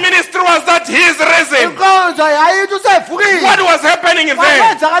Now the emuva ministry was that he is risen. inkonzo yayithi usevukile What was happening there?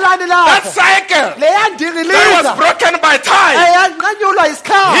 bakwenzakalani That lapho cycle leya that was ndingiliza broken by time. eyanqanyulwa He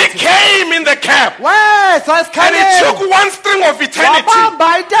isikhathi came in the cap. weza And he took esikhaleni one string of eternity. wabamba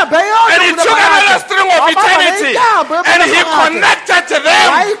intambo And he took another string of eternity. And he connected to them.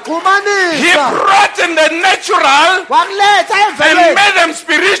 He wayixhumanisa brought in the natural wakuletha and emveleni made them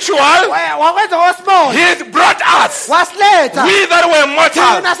spiritual. wakwenza ngosimoya He brought us, wasiletha we that were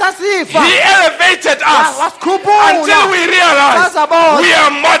mortal. thina sasifa He elevated us wasikhuphula until we realized sazabona we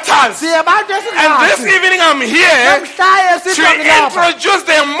are mortals. siyabantu And this esingazi evening I'm here namhlanje to sifakilapha introduce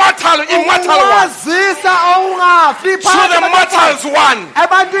the immortal one ukwazisa okungafi to the mortals one.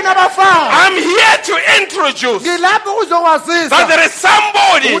 ebantwini abafayo I'm here to introduce ngilapho uzokwazisa that there is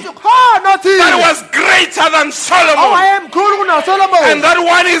somebody ukuthi khona that othile was greater than Solomon. owayemkhulu And kunosolomoni that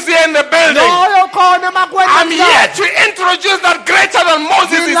one is here in the building. loyo khona I'm here emakweni to introduce that greater than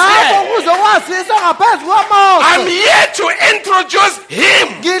Moses is ngilapho here. kuzokwazisa ngaphezu I'm kwamose here to introduce him.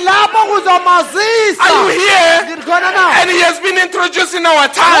 ngilapho kuzomazisa Are you here? ngikhona na And he has been introduced in our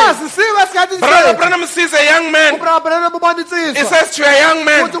time. wazisiwe esikhathini Brother sethu Branham sees a young man. ubrabelele bubona He insizwa says to a young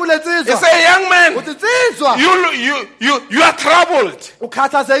man, uthi kule he nsizwa says, young man, uthi insizwa you are troubled.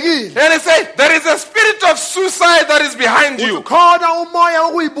 ukhathazekile And he said, there is a spirit of suicide that is behind uthi you. khona umoya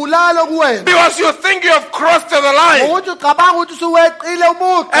wokuyibulala kuwena Because you think you have crossed the line. ukuthi ucabanga ukuthi usuweqile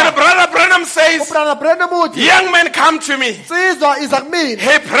umuqa And Brother Branham says, ubrana brenda muthi young man, come to me. insizwa iza kumina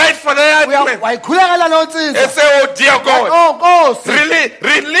He prayed for the young man. wayikhulekela lo He nsizwa said, oh dear God, oh nkosi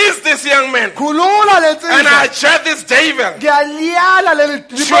release this young man. khulula le And I nsizwa jet this devil ngiyaliyala leli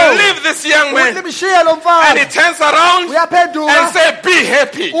to leave this young man. limshiye lo And he mfana turns around and uyaphenduka say, be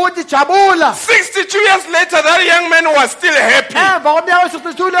happy. uthi jabula 62 years later, that young man was still happy. emva kweminyaka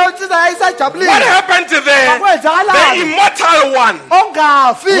eyi-62 leyo nsizwa What yayisajabulile happened there? The kwenzakalani immortal one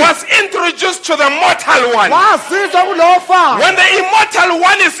ongafi was introduced to the mortal one. waziswa kulowo fana When the immortal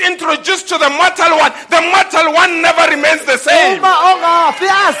one is introduced to the mortal one never remains the same. uma ongafi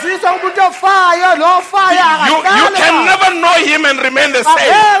aziswa umuntu ofayo lo fayo You can never know him and remain the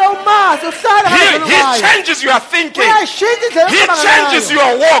same. abeke umazi uhlale He changes your thinking. uyashintsha indlela He ocabanga changes ngayo.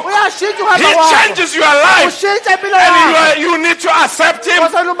 your walk. uyashintsha He uhamba kwakho changes your life. ushintsha impilo And yakho you need to accept him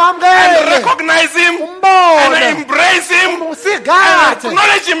kosele and umamukele recognize him and umbone embrace him and usigathe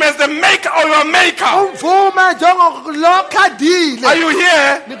acknowledge him as the maker or your maker. umvume njengolokhandile Are you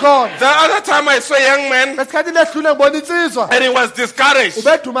here? nikhona The other time I saw a young man esikhathini lesidlule ngibona insizwa and he was discouraged. And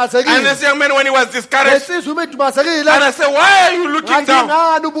ubedumazekile this young man, when he was discouraged, lesizwa uma idumazekile and I said, why are you looking down?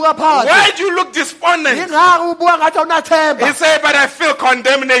 ngingani ubuka phansi Why do you look despondent? ngingaki ubuka ngathi awunathemba He said, but I feel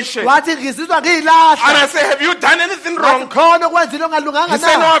condemnation. wathi ngizizwa And ngiyilahla I said, have you done anything wathi wrong? khona okwenzile ongalunganga He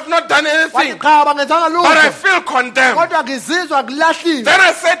said, no, na I've not done wathi anything, cha bangenzanga but I lutho feel condemned. kodwa ngizizwa ngilahliwe Then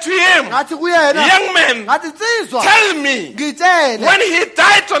I said to him, ngathi kuyena young man, ngathi nsizwa tell me, ngitshele when he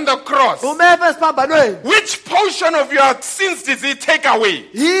died on the cross, umefe esiphambanweni which portion of your sins did he take away?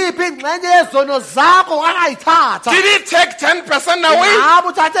 yiphi ingxenye yezono zakho angayithatha Did he take 10% away? ngabe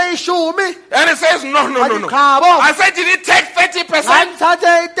uthathe ishumi And he says, no. wathi chabo I said, did he take 30%?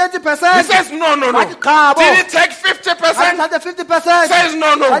 ngithathe 30%. He says, no. Wathi cha bo. Did he take 50%? Uthathe 50%. Says,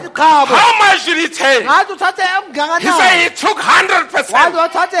 no. Wathi cha bo. How much did he take? Ngathi uthathe He umngakanani. said he took 100%. Wathi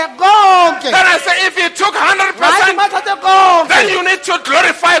uthathe konke. Then I say, if he took Ngathi 100%, mathathe konke. then you need to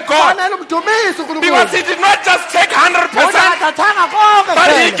glorify God. Fanele umdumise uNkulunkulu. Because he did not just take 100%, Uthathathanga konke but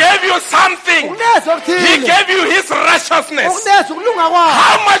he kuphela. gave you something. Ukuneza He okuthile. gave you his righteousness. Ukuneza ukulunga kwakhe.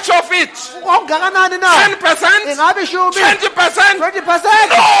 How much of it? Okungakanani na? 10%? Ingabe ishumi? 20%? 20%?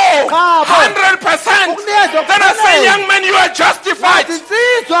 No! Cha bo. 100%! Then I say, young man, you are justified. Wathi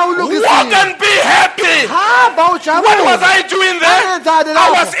insizwa Walk ulungisiwe. and be happy. Hamba What ujabule. was I doing there? Wenzani I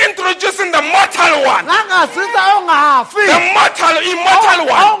lapho? was introducing the mortal one. Ngangazisa ongafi. The immortal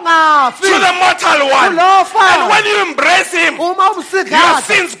one. Ongafi. To the mortal one. Kulofa. And when you embrace him, Uma your umsikhatha.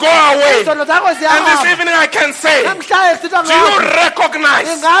 sins go away. Izono zakho And this ziyahamba. evening I can say, Namhlanje sitha do you ngakho. recognize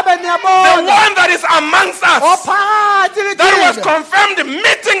Ingabe the niyabona. one that is amongst us Ophakathi that was lithile. confirmed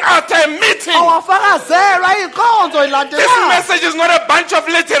meeting after meeting? Awafakazelwa inkonzo This ilandelayo. message is not a bunch of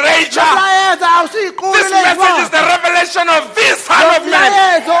literature. Umlayezo awusiyiqulu This message is the revelation of this Son of Man.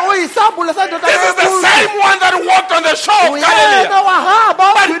 Umlayezo uyisambulo sendoda This is the yomuntu. same one that walked on the shore of Uyena Galilee. wahamba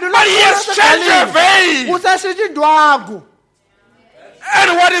ogwini But he has changed the veil. useshintsha indwangu.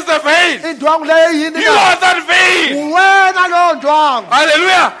 And what is the veil? Indwangu leyo yini You na? are that veil. Uwena lowo ndwangu.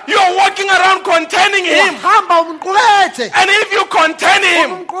 Hallelujah. You are walking around containing him. Uhamba umqukethe. And if you contain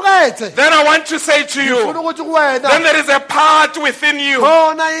him, Umqukethe. then I want to say to Ufuna you, ukuthi kuwena. then there is a part within you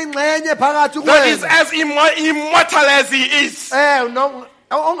Khona ingxenye phakathi that is kuwena. as immortal as he is.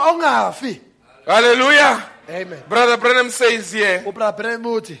 Ongafi. Hallelujah. Amen. Brother Branham says here Ubrother Branham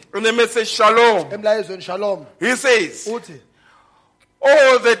uthi in the message Shalom, emlayezweni Shalom he says, uthi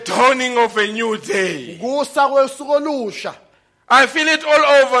oh, the dawning of a new day. kusa kwesuku olusha. I feel it all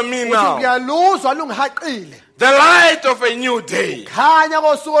over me Uthi now. ngiyaluzwa lungihaqile. The light of a new day. Khanya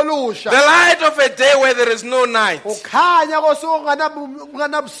kosuku olusha. The light of a day where there is no night. Ukhanya kosuku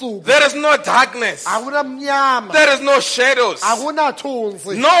onganabusuku. There is no darkness. Akunamnyama. There is no shadows.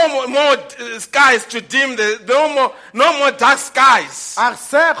 Akunathunzi. No more skies to dim no more dark skies.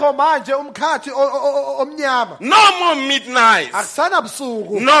 Akusekho manje umkhathi omnyama. No more midnights. Akusana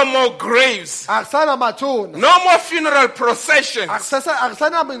busuku. No more graves. Akusana mathuna. No more funeral processions.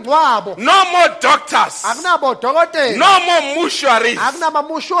 Akusana mingcwabo. No more doctors. Akunabo dokotela. No more mortuaries.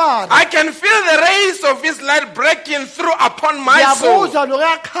 Akunamamushwana. I can feel the rays of his light breaking through upon my soul. Yabuzwa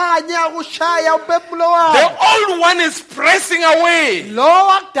lokuyakhanya kushaya umphefumulo The wakho. old one is pressing away. Lo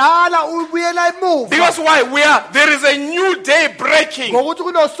wakudala ubuyela emuva. Because why? There is a new day breaking. Ngokuthi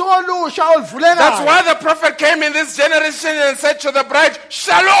kunosuku olusha oluvulekayo. That's why the prophet came in this generation and said to the bride,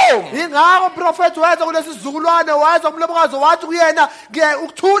 Shalom. Ingakho umprofethi weza kulesi sizukulwane weza kumlobokazi wathi kuyena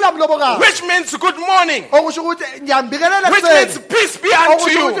ukuthula mlobokazi. Which means good morning. Okusho ukuthi ngiyambikelela Which means peace be unto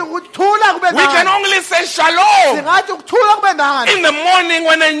okusho ukuthi you. ukuthula kube We can nawe. only say shalom Singathi ukuthula kube nawe. in the morning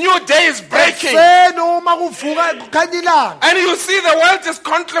when a new day is breaking. Ekuseni uma kuvuka kukhanya ilanga. And you see the world is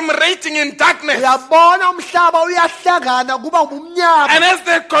conglomerating in darkness. Uyabona umhlaba uyahlangana kuba ubumnyama. And as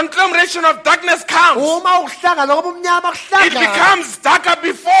the conglomeration of darkness comes, Uma ukuhlangana kuba umnyama it kuhlangana. becomes darker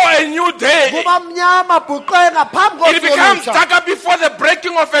before a new day. Kuba mnyama bhuqe ngaphambi It becomes kosuku. darker before the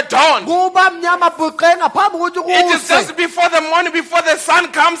breaking of a dawn. Kuba mnyama bhuqe ngaphambi kokuthi It is kuse. just before the morning, before the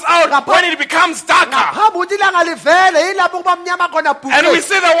sun comes out, when it becomes darker. Ngaphambi kokuthi ilanga livele yilapho kuba mnyama khona And we bhuqe.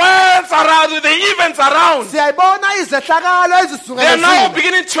 see the worlds around, the events around. Siyayibona izehlakalo They are now ezisuka.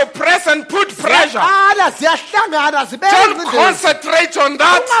 beginning to press and put pressure. Ala ziyahlangana zibeke Don't ingcindezi. concentrate on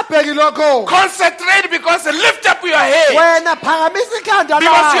that. Ungabheki lokho. Concentrate because lift up your head. Wena phakamisa ikhanda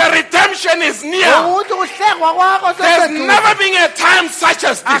Because your lakho. redemption is near. Ukuthi ukuhlengwa kwakho There's seseduze. never been a time such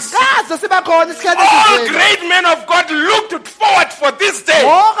as this. Akaze sibe khona isikhathi All esinjena. great men of God looked forward for this day.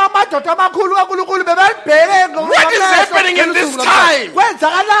 Wonke amadoda amakhulu kaNkulunkulu bebelibheke What is happening in this time?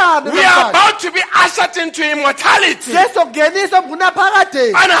 Kwenzakalani We are namhlanje? about to be ushered into immortality. Sesokungeniswa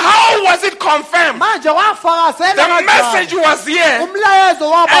ngunaphakade. And how was it confirmed? Manje wafakazela The kanjani? message was here Umlayezo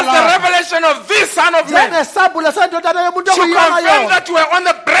waba as the la. revelation of this Son of Man Njengesambulo sendodana yomuntu to okuyiyona confirm yona. that we are on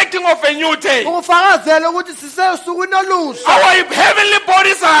the breaking of a new day. Ukufakazela ukuthi sisesukwini olusha. Our heavenly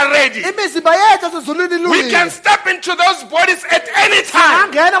bodies are ready. Imizimba yethu esezulwini We can ilungile. step into those bodies at any time.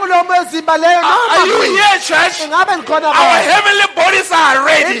 Angena kulowo mizimba leyo Are you noma here, church? ngabe ngikhona Our khona. heavenly bodies are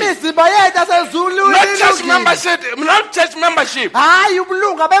ready. Imizimba yethu esezulwini Not church ilungile. membership, Hayi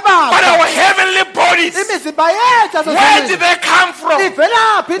ubulunga but bebandla. our heavenly bodies. Imizimba yethu Where did esezulwini. they come from?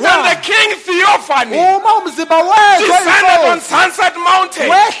 Ivelaphi When na? the King Theophany Uma umzimba wethu descended on oyinkosi Sunset Mountain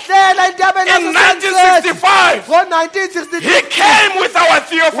wehlela entabeni in yaseSunset 1965, ngo-1963 he came with our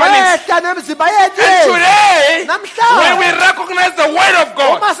theophanies. wehla nemizimba And yethu today, Namhlanje. when we recognize the word of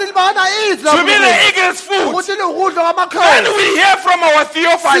God uma silibona izwi to be the eagle's food, ukuthi liwukudla then kwamakhosi we hear from our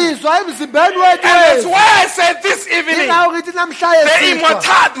theophany. sizwa emzimbeni wethu And that's why I said this evening, ingawo ngithi namhlanje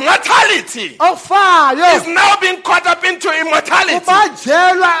the mortality okufayo is now being caught up into immortality.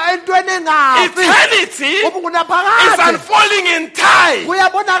 kubanjelwa entweni engafi Eternity is ubungunaphakade unfolding in time.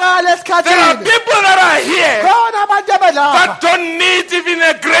 kuyabonakala There are esikhathini people that are here khona abantu abelapha that don't need even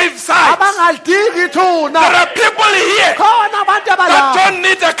a grave site. abangalidingi There ithuna are people here khona abantu that abalapha don't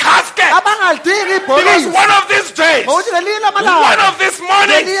need a casket. abangalidingi Because ibhokisi one of these days, ngokuthi ngelinye one lamalanga of these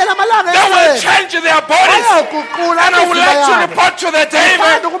mornings, ngelinye lamalanga they will esele change their bodies. bayoguqula And I would like to report to the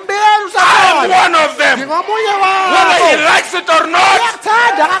David, ukumbiyela I am usakhona one of them. ngingomunye Whether he wabo likes it or not,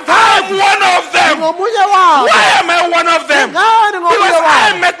 uyakuthanda I am kakuthandi one of them. ngingomunye wabo Why am I one of them? ngani ngomunye Because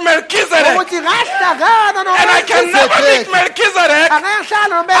I wabo met Melchizedek. ukuthi ngahlangana And I can never meet Melchizedek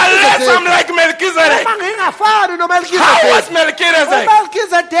angahlala unless I'm nomelkizedek like Melchizedek. uma ngingafani How nomelkizedek was Melchizedek?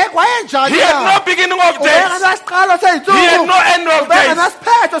 umelkizedek wayenjani He had no beginning of days. ubenganasiqalo He had sey'nsuku no end of days.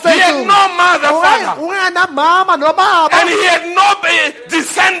 ubenganasiphetho He had sey'nsuku no mother, father. ungenamama nobaba And he had no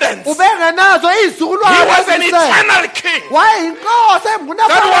descendants. ubengenazo He izizukulwane was an ezisele. eternal king wayeyinkosi that was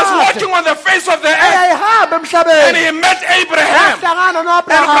emngunaphakade walking on the face of the earth. eyayihamba And emhlabeni he met Abraham. yahlangana And Brother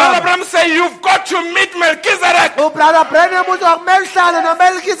noabrahama Abraham said, you've got to meet Melchizedek. ubrother branham uthi wakumele uhlale Tell me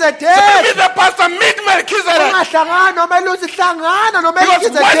nomelkizedeki the pastor, meet Melchizedek. ungahlangani nomelusi hlangana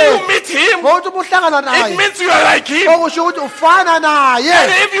Because when you nomelkizedeki meet him, ngokuthi uma uhlangana it naye means you are like him. okusho ukuthi ufana And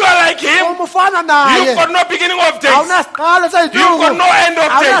naye if you are like him, uma ufana you've naye got no beginning of days. awunasiqalo You've got sey'nsuku no end of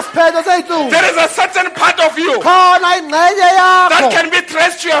days. awunasiphetho sey'nsuku There is a certain part of you khona ingxenye that yakho can be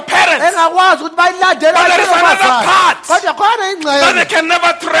traced to your parents engakwazi ukuthi bayilandele But there is another part kodwa khona that they ingxenye can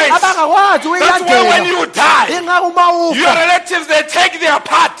never trace. abangakwazi That's why when uyilandela you die, ingako uma your ufa relatives, they take their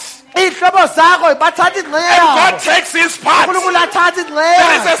part. iy'hlobo zakho bathatha ingxenye And yabo God takes his part. unkulunkulu athatha ingxenye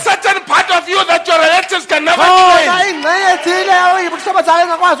There is yakho a certain part of you that your relatives can never khona trace. ingxenye ethile ihlobo zakho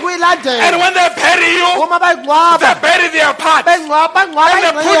engakwazi And ukuyilandela when they bury you, uma they bayingcwaba bury their part. And bangcwaba they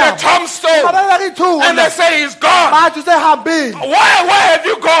ingxenye put a yabo tombstone. babeka And ithuna they say he's gone. bathi usehambile Where have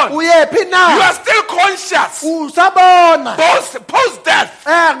you gone? uyephi You na are still conscious. usabona Post death.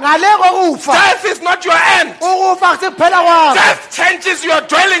 ngale kokufa Death is not your end. ukufa kusekuphela kwakho Death changes your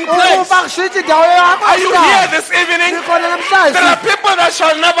dwelling place. ukufa kushintsha indawo yakho Are you here this evening? Sikhona There namhlanje are people that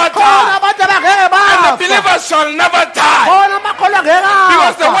shall never khona die. abantu abangeke And the bafa believers shall never die. khona amakholwa angeke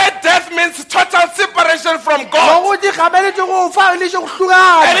Because the afa word death means total separation from God. ngokuthi igama elithi ukufa lisho And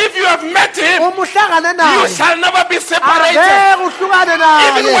ukuhlukana if you have met him, uma uhlangane you naye shall never be separated. angeke uhlukane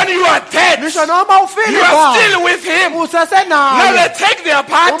Even when naye you are dead, ngisho noma ufile you are still with him. Now usesenaye they take their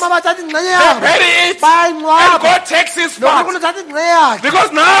part, uma bathatha ingxenye they yabo bury it, and bayingcwaba God takes his part. nonkulunkulu uthatha ingxenye yakhe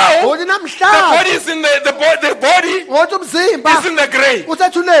Because now ngokuthi the namhlanje body is in the body ngokuthi umzimba is in the grave.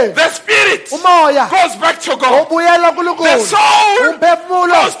 usethuleni The spirit umoya goes back to God. ubuyela The kuNkulunkulu soul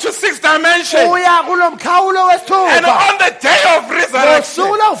umphefumulo goes to sixth dimension. uya kulo mkhawulo And wesithupha on the day of resurrection,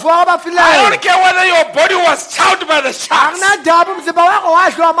 ngosuku lokuvuka I kwabafileyo don't care whether your body was chowed by the sharks. akunandaba umzimba wakho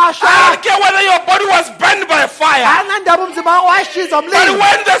wadliwa I amasha don't care whether your body was burned by fire. akunandaba umzimba wakho washisa But umlilo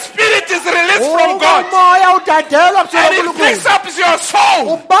when the spirit is released from God umoya udadelwa kusuka and it picks kuNkulunkulu up your soul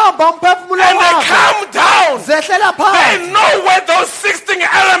ubamba umphefumulo and they wakho come down, zehlela they phansi know where those 16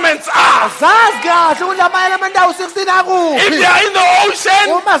 elements are. zazi kahle ukuthi ama-elementi awu-16 If akuphi they are in the ocean,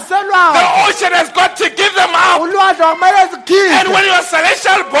 uma the ziselwandle ocean has got to give them up. ulwandle akumele And zikhiphe when your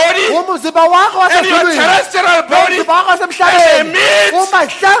celestial body uma umzimba wakho and your wasezulwini terrestrial body, umzimba wakho as they wasemhlabeni meet, uma then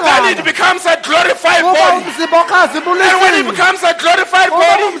it ihlangana becomes a glorified uma body. umzimba And when it okhazimulisiwe becomes a glorified uma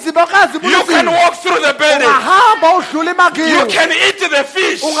body, umzimba you can okhazimulisiwe walk through the building. ungahamba udlula You emakhiwo can eat the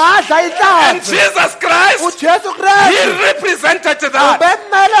fish. ungadla And inhlanzi Jesus Christ, ujesu he kristu represented that.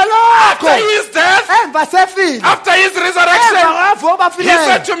 ubemmele After lokho his death, emva sefile after his emva resurrection, kwavuka he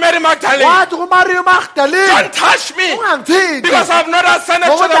said bafileyo to Mary Magdalene, wathi kumariya magdalene don't touch me ungangithinti because I have not ascended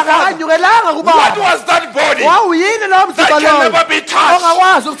to ngokuthi the Father. akakanyukelanga What kubaba was that body? wawuyini lowo That mzimba can loyo never be touched.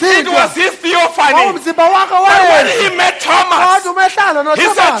 ongakwazi It ukuthintwa was his theophany. wawumzimba wakho But when wena he met Thomas, wathi umehlala he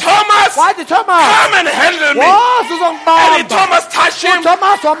said, noThomas Thomas, wathi Thomas come and handle me. woza And he, uzongibamba Thomas touched him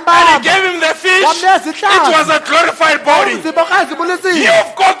uThomas and he wambamba gave him the fish. wamnikeza It inhlanzi was a glorified body. umzimba okhazimulisiwe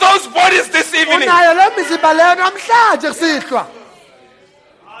You've got those bodies this evening. unayo le mizimba leyo namhlanje kusihlwa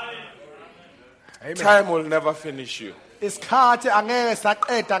Time will never finish you. isikhathi angeke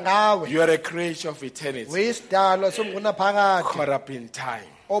saqeda ngawe You are a creature of eternity, uyisidalwa somngunaphakade caught up in time.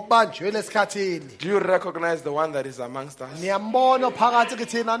 obanjwe lesikhathini Do you recognize the one that is amongst us? niyambona phakathi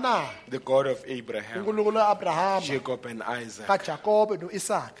kithina na The God of Abraham, uNkulunkulu Abraham Jacob, and Isaac. kaJakobe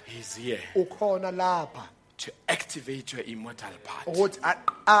noIsaka He's here ukhona lapha to activate your immortal part. ukuthi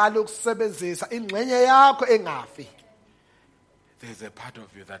aqale ukusebenzisa ingxenye yakho engafi. There's a part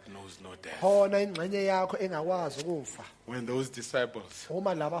of you that knows no death. Khona ingxenye yakho engakwazi ukufa. When those disciples,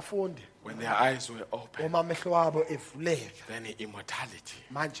 Uma labafundi, when their eyes were open, uma amehlo wabo evuleka, then immortality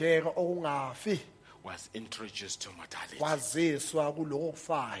manje okungafi was introduced to mortality. kwaziswa kuloko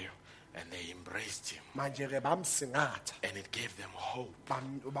kufayo. And they embraced him. Manje ke bamsingatha, And it gave them hope.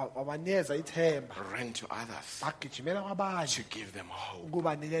 babanikeza ithemba, Ran to others bagijimela kwabanye to give them hope.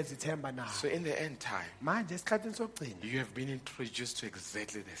 ukuba nikeza ithemba nabo. So in the end time, Manje esikhathini sokugcina you have been introduced to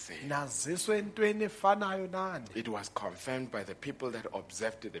exactly the same. naziswe entweni efanayo nani. It was confirmed by the people that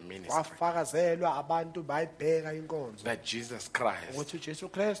observed the ministry Wafakazelwa abantu bayibheka inkonzo that Jesus Christ ukuthi uJesu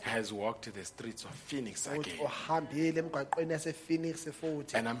Kristu has walked the streets of Phoenix ukuthi again. uhambile emgwaqweni yasephoenix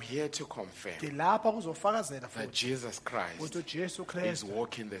futhi. And I'm here to confirm Lapha kuzofakazela that futhi Jesus Christ ukuthi uJesu is Kristu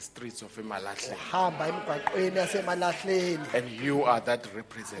walking the streets of Imalahle. uhamba emgwaqweni yasemalahleni. And you are that Wena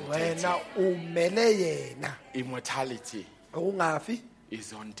representative. umele yena. Immortality Ukungafi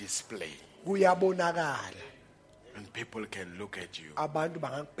is on display. kuyabonakala. And people can look at you Abantu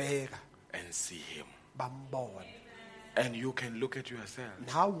bangakubheka and see him. bambone. And you can look at yourself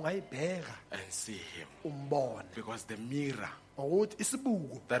Nawe ungayibheka and see him. umbone. Because the mirror Ukuthi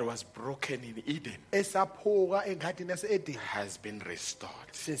isibuko that was broken in Eden esaphuka engadini yase-Edeni has been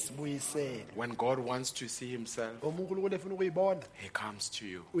restored. sesibuyisele. When God wants to see himself, uNkulunkulu efuna ukuyibona he comes to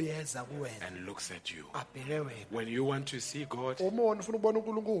you uyeza kuwena and looks at you. abheke wena. When you want to see God, Uma ufuna ukubona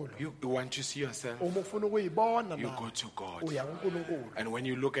uNkulunkulu, you want to see yourself, uma ufuna ukuyibona you nawe, go to God. uya kuNkulunkulu. And when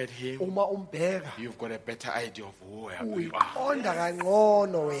you look at him, Uma umbheka you've got a better idea of who you are. uyiqonda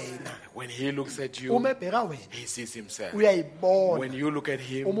kangcono wena. When he looks at Uma you, ebheka wena he sees himself. uyayibona. When you look at Uma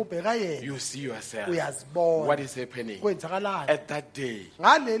him, ubheka yena you see yourself. uyazibona. What is happening? Kwenzakalani At that day,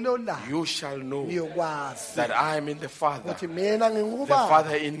 ngalelo la you shall know uyokwazi that I am in the Father, ukuthi mina the ngingubaba,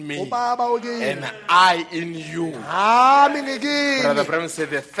 Father in me, ubaba ukini, and I in you. nami Brother ngikini. Branham said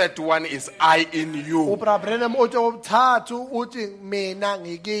the third one is I in you. uBrother Branham uthi wobuthathu uthi mina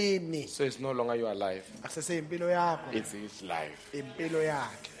ngikini. So it's no longer your life, Akusese impilo yakho, it's his life. impilo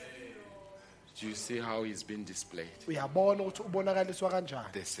yakhe. Do you see how he's been displayed? Uyabona ukuthi ubonakaliswa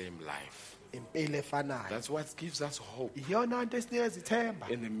kanjani The same life. impilo efanayo. That's what gives us hope Iyona into esinikeza ithemba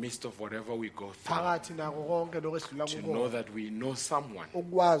in the midst of whatever we go through. phakathi nako konke lokho esidlula To know kuko. that we know someone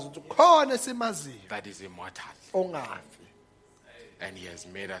Ukwazi ukuthi khona simaziyo that is immortal, ongafi. and he has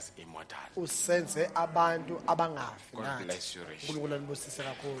made us immortal. Usenze abantu abangafi God nathi. bless you, Rish. uNkulunkulu anibusise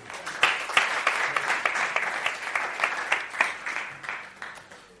kakhulu.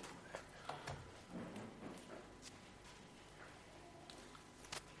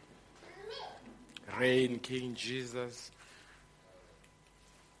 Reign, King Jesus.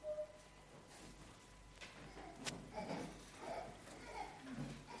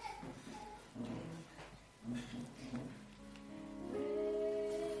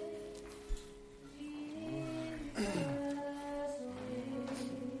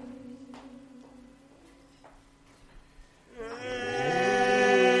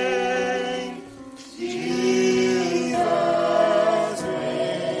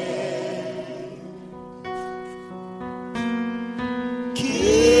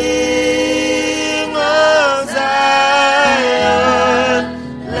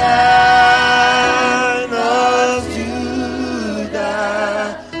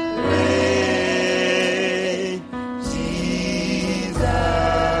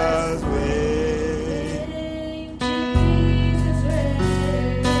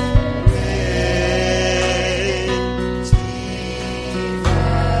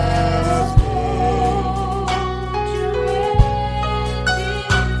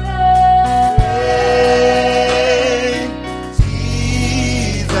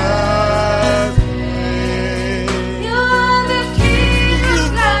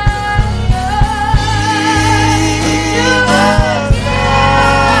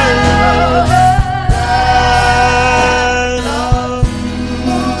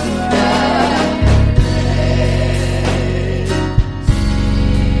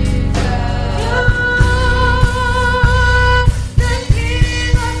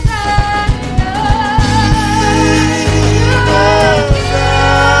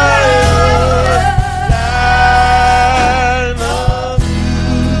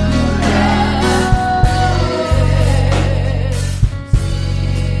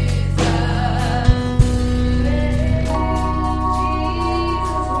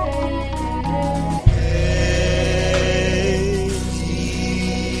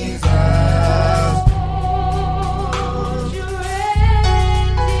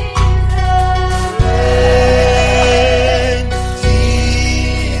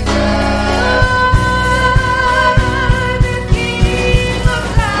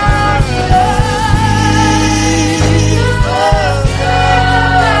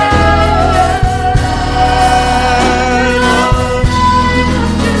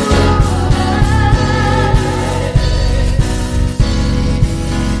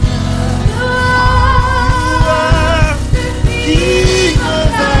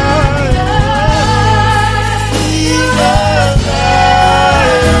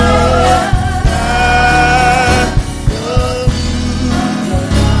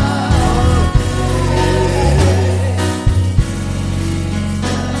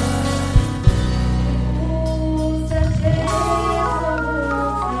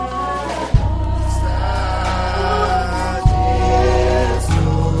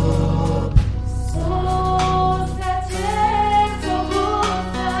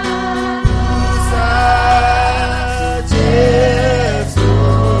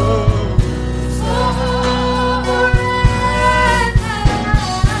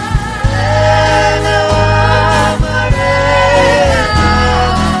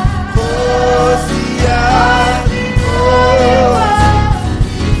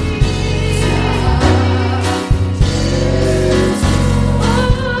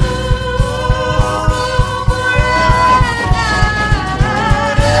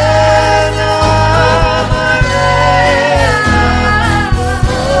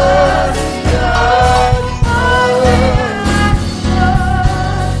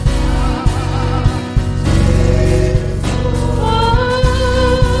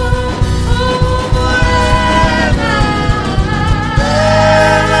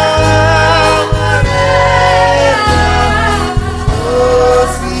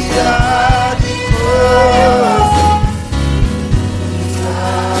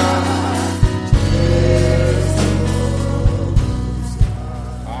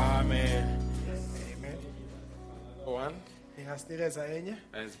 Ngasinikeza enye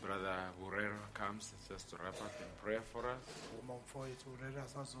As Brother Burero comes just to wrap up in prayer for us. uma umfowethu urera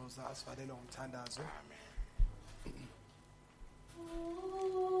sazoza asivalele ngomthandazo.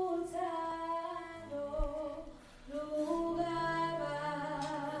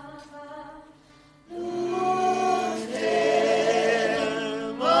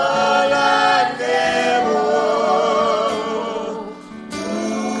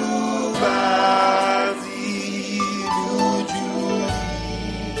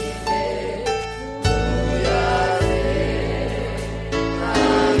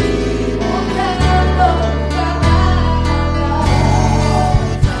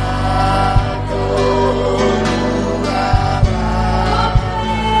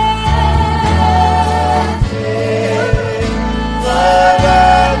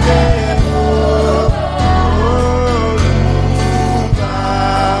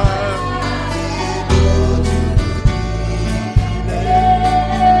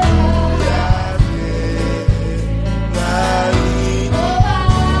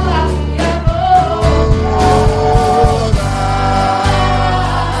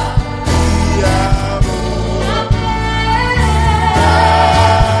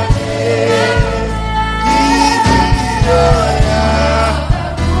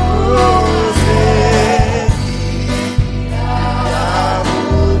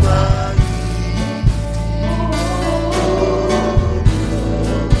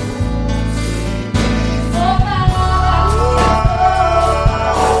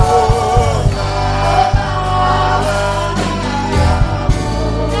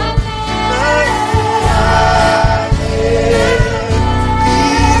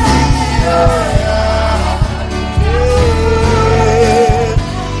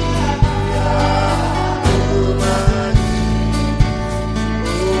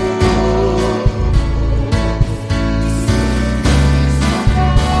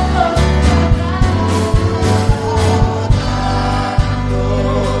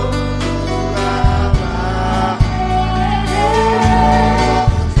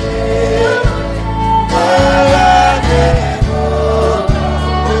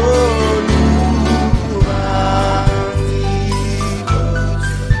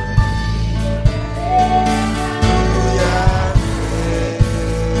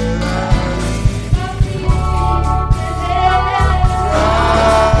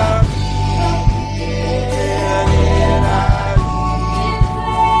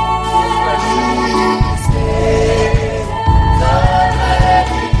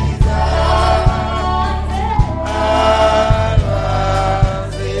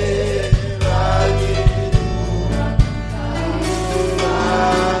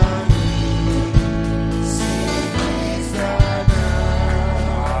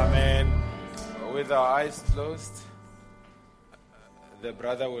 The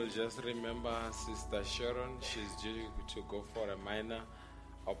brother will just remember Sister Sharon. She's due to go for a minor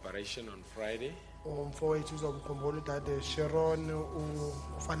operation on Friday. Umfowethu uzomkhumbula udade Sharon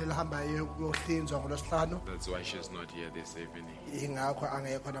ufanele hamba yohlinzwa ngolosihlanu. That's why she's not here this evening. Ingakho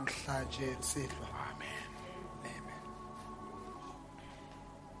angekho namhlanje sidlo. Amen. Amen.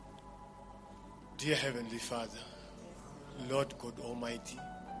 Dear Heavenly Father, Lord God Almighty,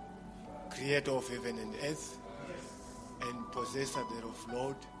 Creator of heaven and earth, and possessor thereof,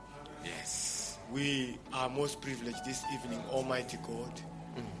 Lord. Yes. We are most privileged this evening, Almighty God,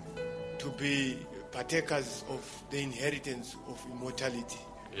 to be partakers of the inheritance of immortality.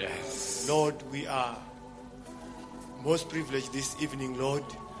 Yes. Lord, we are most privileged this evening, Lord,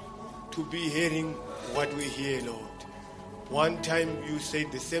 to be hearing what we hear, Lord. One time you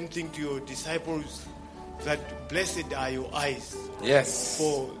said the same thing to your disciples, that blessed are your eyes. Yes.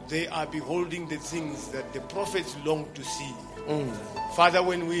 For they are beholding the things that the prophets long to see. Father,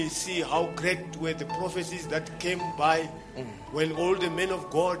 when we see how great were the prophecies that came by, when all the men of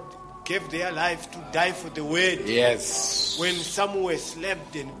God gave their life to die for the word. Yes. When some were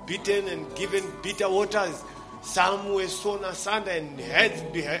slapped and beaten and given bitter waters, some were sawn asunder and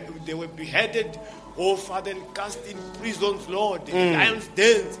they were beheaded, oh Father, and cast in prisons, Lord, in lions'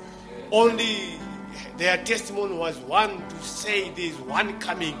 dens. Only their testimony was one to say there is one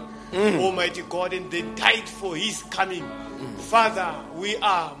coming, Almighty God, and they died for his coming. Father, we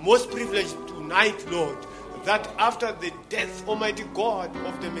are most privileged tonight, Lord, that after the death, Almighty God,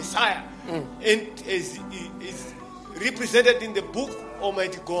 of the Messiah, and is represented in the book,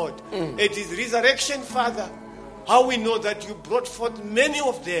 Almighty God, it is resurrection, Father. How we know that you brought forth many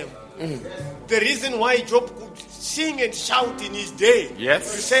of them. The reason why Job could sing and shout in his day.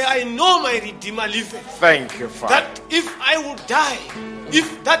 Yes. To say, I know my Redeemer liveth. Thank you, Father. That if I would die,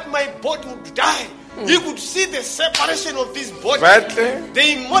 if that my body would die, He could see the separation of this body, Right.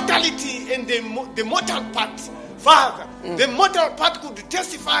 the immortality and the mortal part. Father, the mortal part could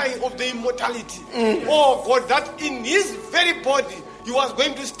testify of the immortality. Oh God, that in his very body, he was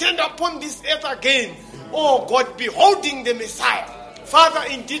going to stand upon this earth again. Oh God, beholding the Messiah. Father,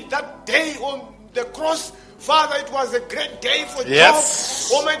 indeed, that day on the cross, Father, it was a great day for Yes.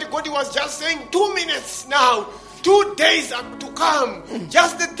 Job. Almighty God, he was just saying 2 minutes now. 2 days are to come.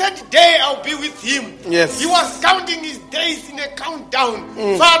 Just the third day I'll be with him. Yes. He was counting his days in a countdown.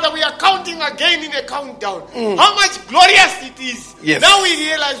 Father, we are counting again in a countdown. How much glorious it is. Yes. Now we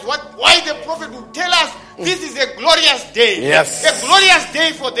realize why the prophet would tell us this is a glorious day. Yes. A glorious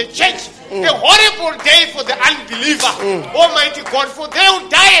day for the church. A horrible day for the unbeliever. Almighty God, for they will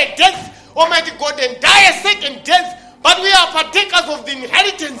die a death. Almighty God, and die a second death. But we are partakers of the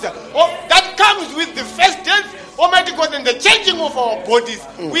inheritance that comes with the first death. Almighty God, and the changing of our bodies.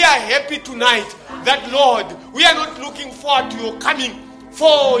 We are happy tonight that, Lord, we are not looking forward to your coming,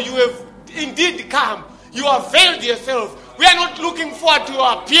 for you have indeed come. You have veiled yourself. We are not looking forward to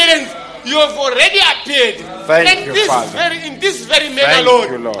your appearance. You have already appeared. Thank you, Father. In this very manner, Thank Lord,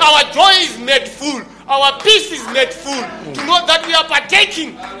 you, Lord. our joy is made full. Our peace is made full. To know that we are partaking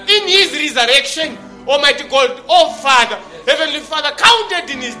in his resurrection. Almighty God, oh Father, Heavenly Father,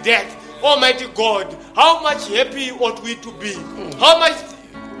 counted in his death. Almighty God, how much happy ought we to be? How much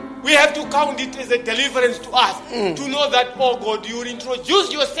we have to count it as a deliverance to us. To know that, oh God, you will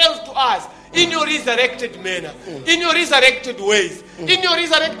introduce yourself to us in your resurrected manner, in your resurrected ways, in your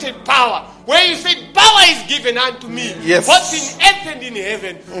resurrected power. Where you said, power is given unto me, Yes. both in earth and in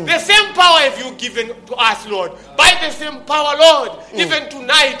heaven. The same power have you given to us, Lord. By the same power, Lord, even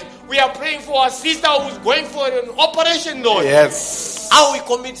tonight, we are praying for our sister who's going for an operation, Lord. Yes. How we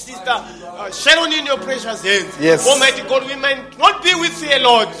commit Sister Sharon in your precious hands. Yes. Almighty God, we might not be with her,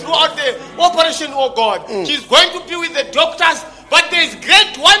 Lord, throughout the operation, oh God. She's going to be with the doctors, but there is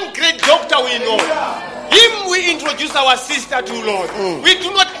one great doctor we know. Him we introduce our sister to, Lord. We do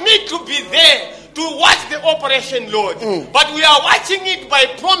not need to be there to watch the operation, Lord. But we are watching it by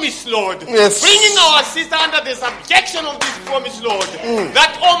promise, Lord. Yes. Bringing our sister under the subjection of this promise, Lord.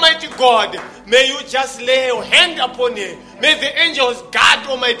 That Almighty God, may you just lay your hand upon her. May the angels guard,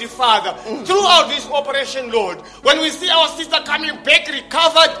 Almighty Father, throughout this operation, Lord. When we see our sister coming back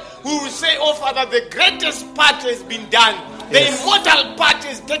recovered, we will say, oh Father, the greatest part has been done. The immortal part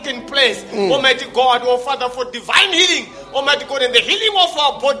has taken place. Almighty God, oh Father, for divine healing. Almighty God, and the healing of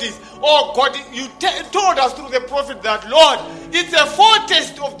our bodies. Oh God, you told us through the prophet that, Lord, it's a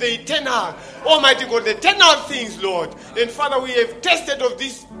foretaste of the eternal. Almighty God, the eternal things, Lord. And Father, we have tasted of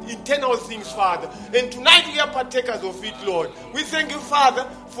these eternal things, Father. And tonight we are partakers of it, Lord. We thank you, Father,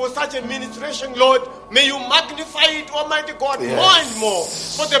 for such a ministration, Lord. May you magnify it, Almighty God, more and more.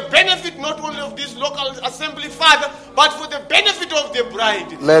 For the benefit not only of this local assembly, Father, but for the benefit of the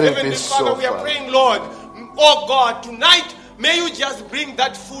bride. Let it be Heavenly so, Father, we are Father. praying, Lord, oh God, tonight, may you just bring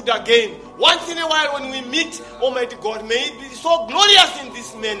that food again. Once in a while when we meet, Almighty God, may it be so glorious in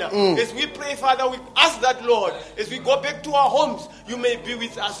this manner. As we pray, Father, we ask that, Lord, as we go back to our homes, you may be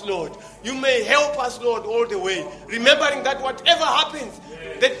with us, Lord. You may help us, Lord, all the way. Remembering that whatever happens,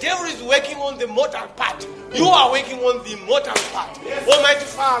 the devil is working on the mortal part. You are working on the immortal part. Almighty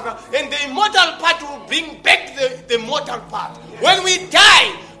Father, and the immortal part will bring back the mortal part. When we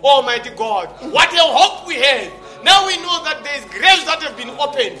die, Almighty God, what a hope we have. Now we know that there is graves that have been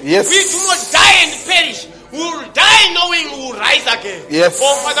opened. Yes. We do not die and perish. We will die knowing we will rise again. Yes.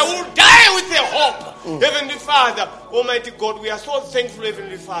 Oh Father, we will die with a hope. Heavenly Father, Almighty God, we are so thankful,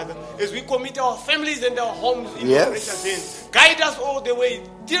 Heavenly Father, as we commit our families and our homes in your precious hands. Guide us all the way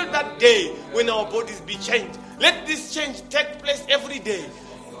till that day when our bodies be changed. Let this change take place every day.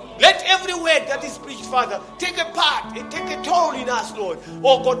 Let every word that is preached, Father, take a part and take a toll in us, Lord.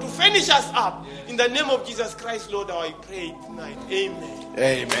 Oh God, to finish us up. In the name of Jesus Christ, Lord, I pray tonight. Amen.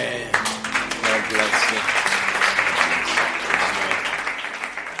 Amen. God bless you.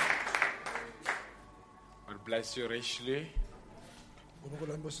 God bless you richly.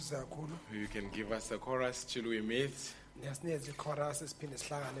 uNkulunkulu ayibusise kakhulu. You can give us a chorus till we meet. Niyasinikeza ichorus siphinde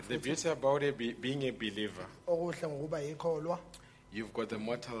sihlangane The futhi. beauty about being a believer, Okuhle ngokuba yikholwa you've got a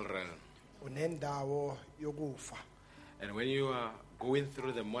mortal realm. unendawo yokufa. And when you are going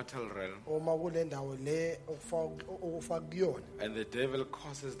through the mortal realm, Uma kule ndawo le ukufa kuyona, and the devil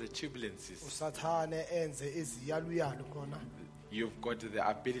causes the turbulences, usathane enze iziyaluyalu khona. You've got the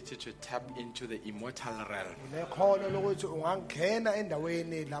ability to tap into the immortal realm nekhono lokuthi ungangena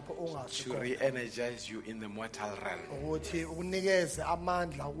endaweni lapho to ungasikhona re-energize you in the mortal realm. ukuthi ukunikeze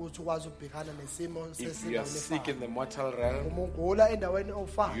amandla ukuthi ukwazi ukubhekana nesimo If you are sick in the mortal realm, uma ugula endaweni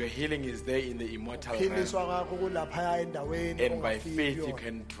ofayo your healing is there in the immortal philiswa realm. ngakho kulaphaya endaweni And by ongafiki faith, you kuyona.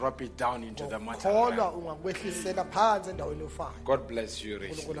 can drop it down into the mortal Ngokholwa realm. ungakwehlisela phansi endaweni ofayo God bless you richly.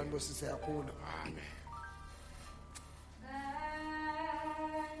 uNkulunkulu anibusise kakhulu Amen.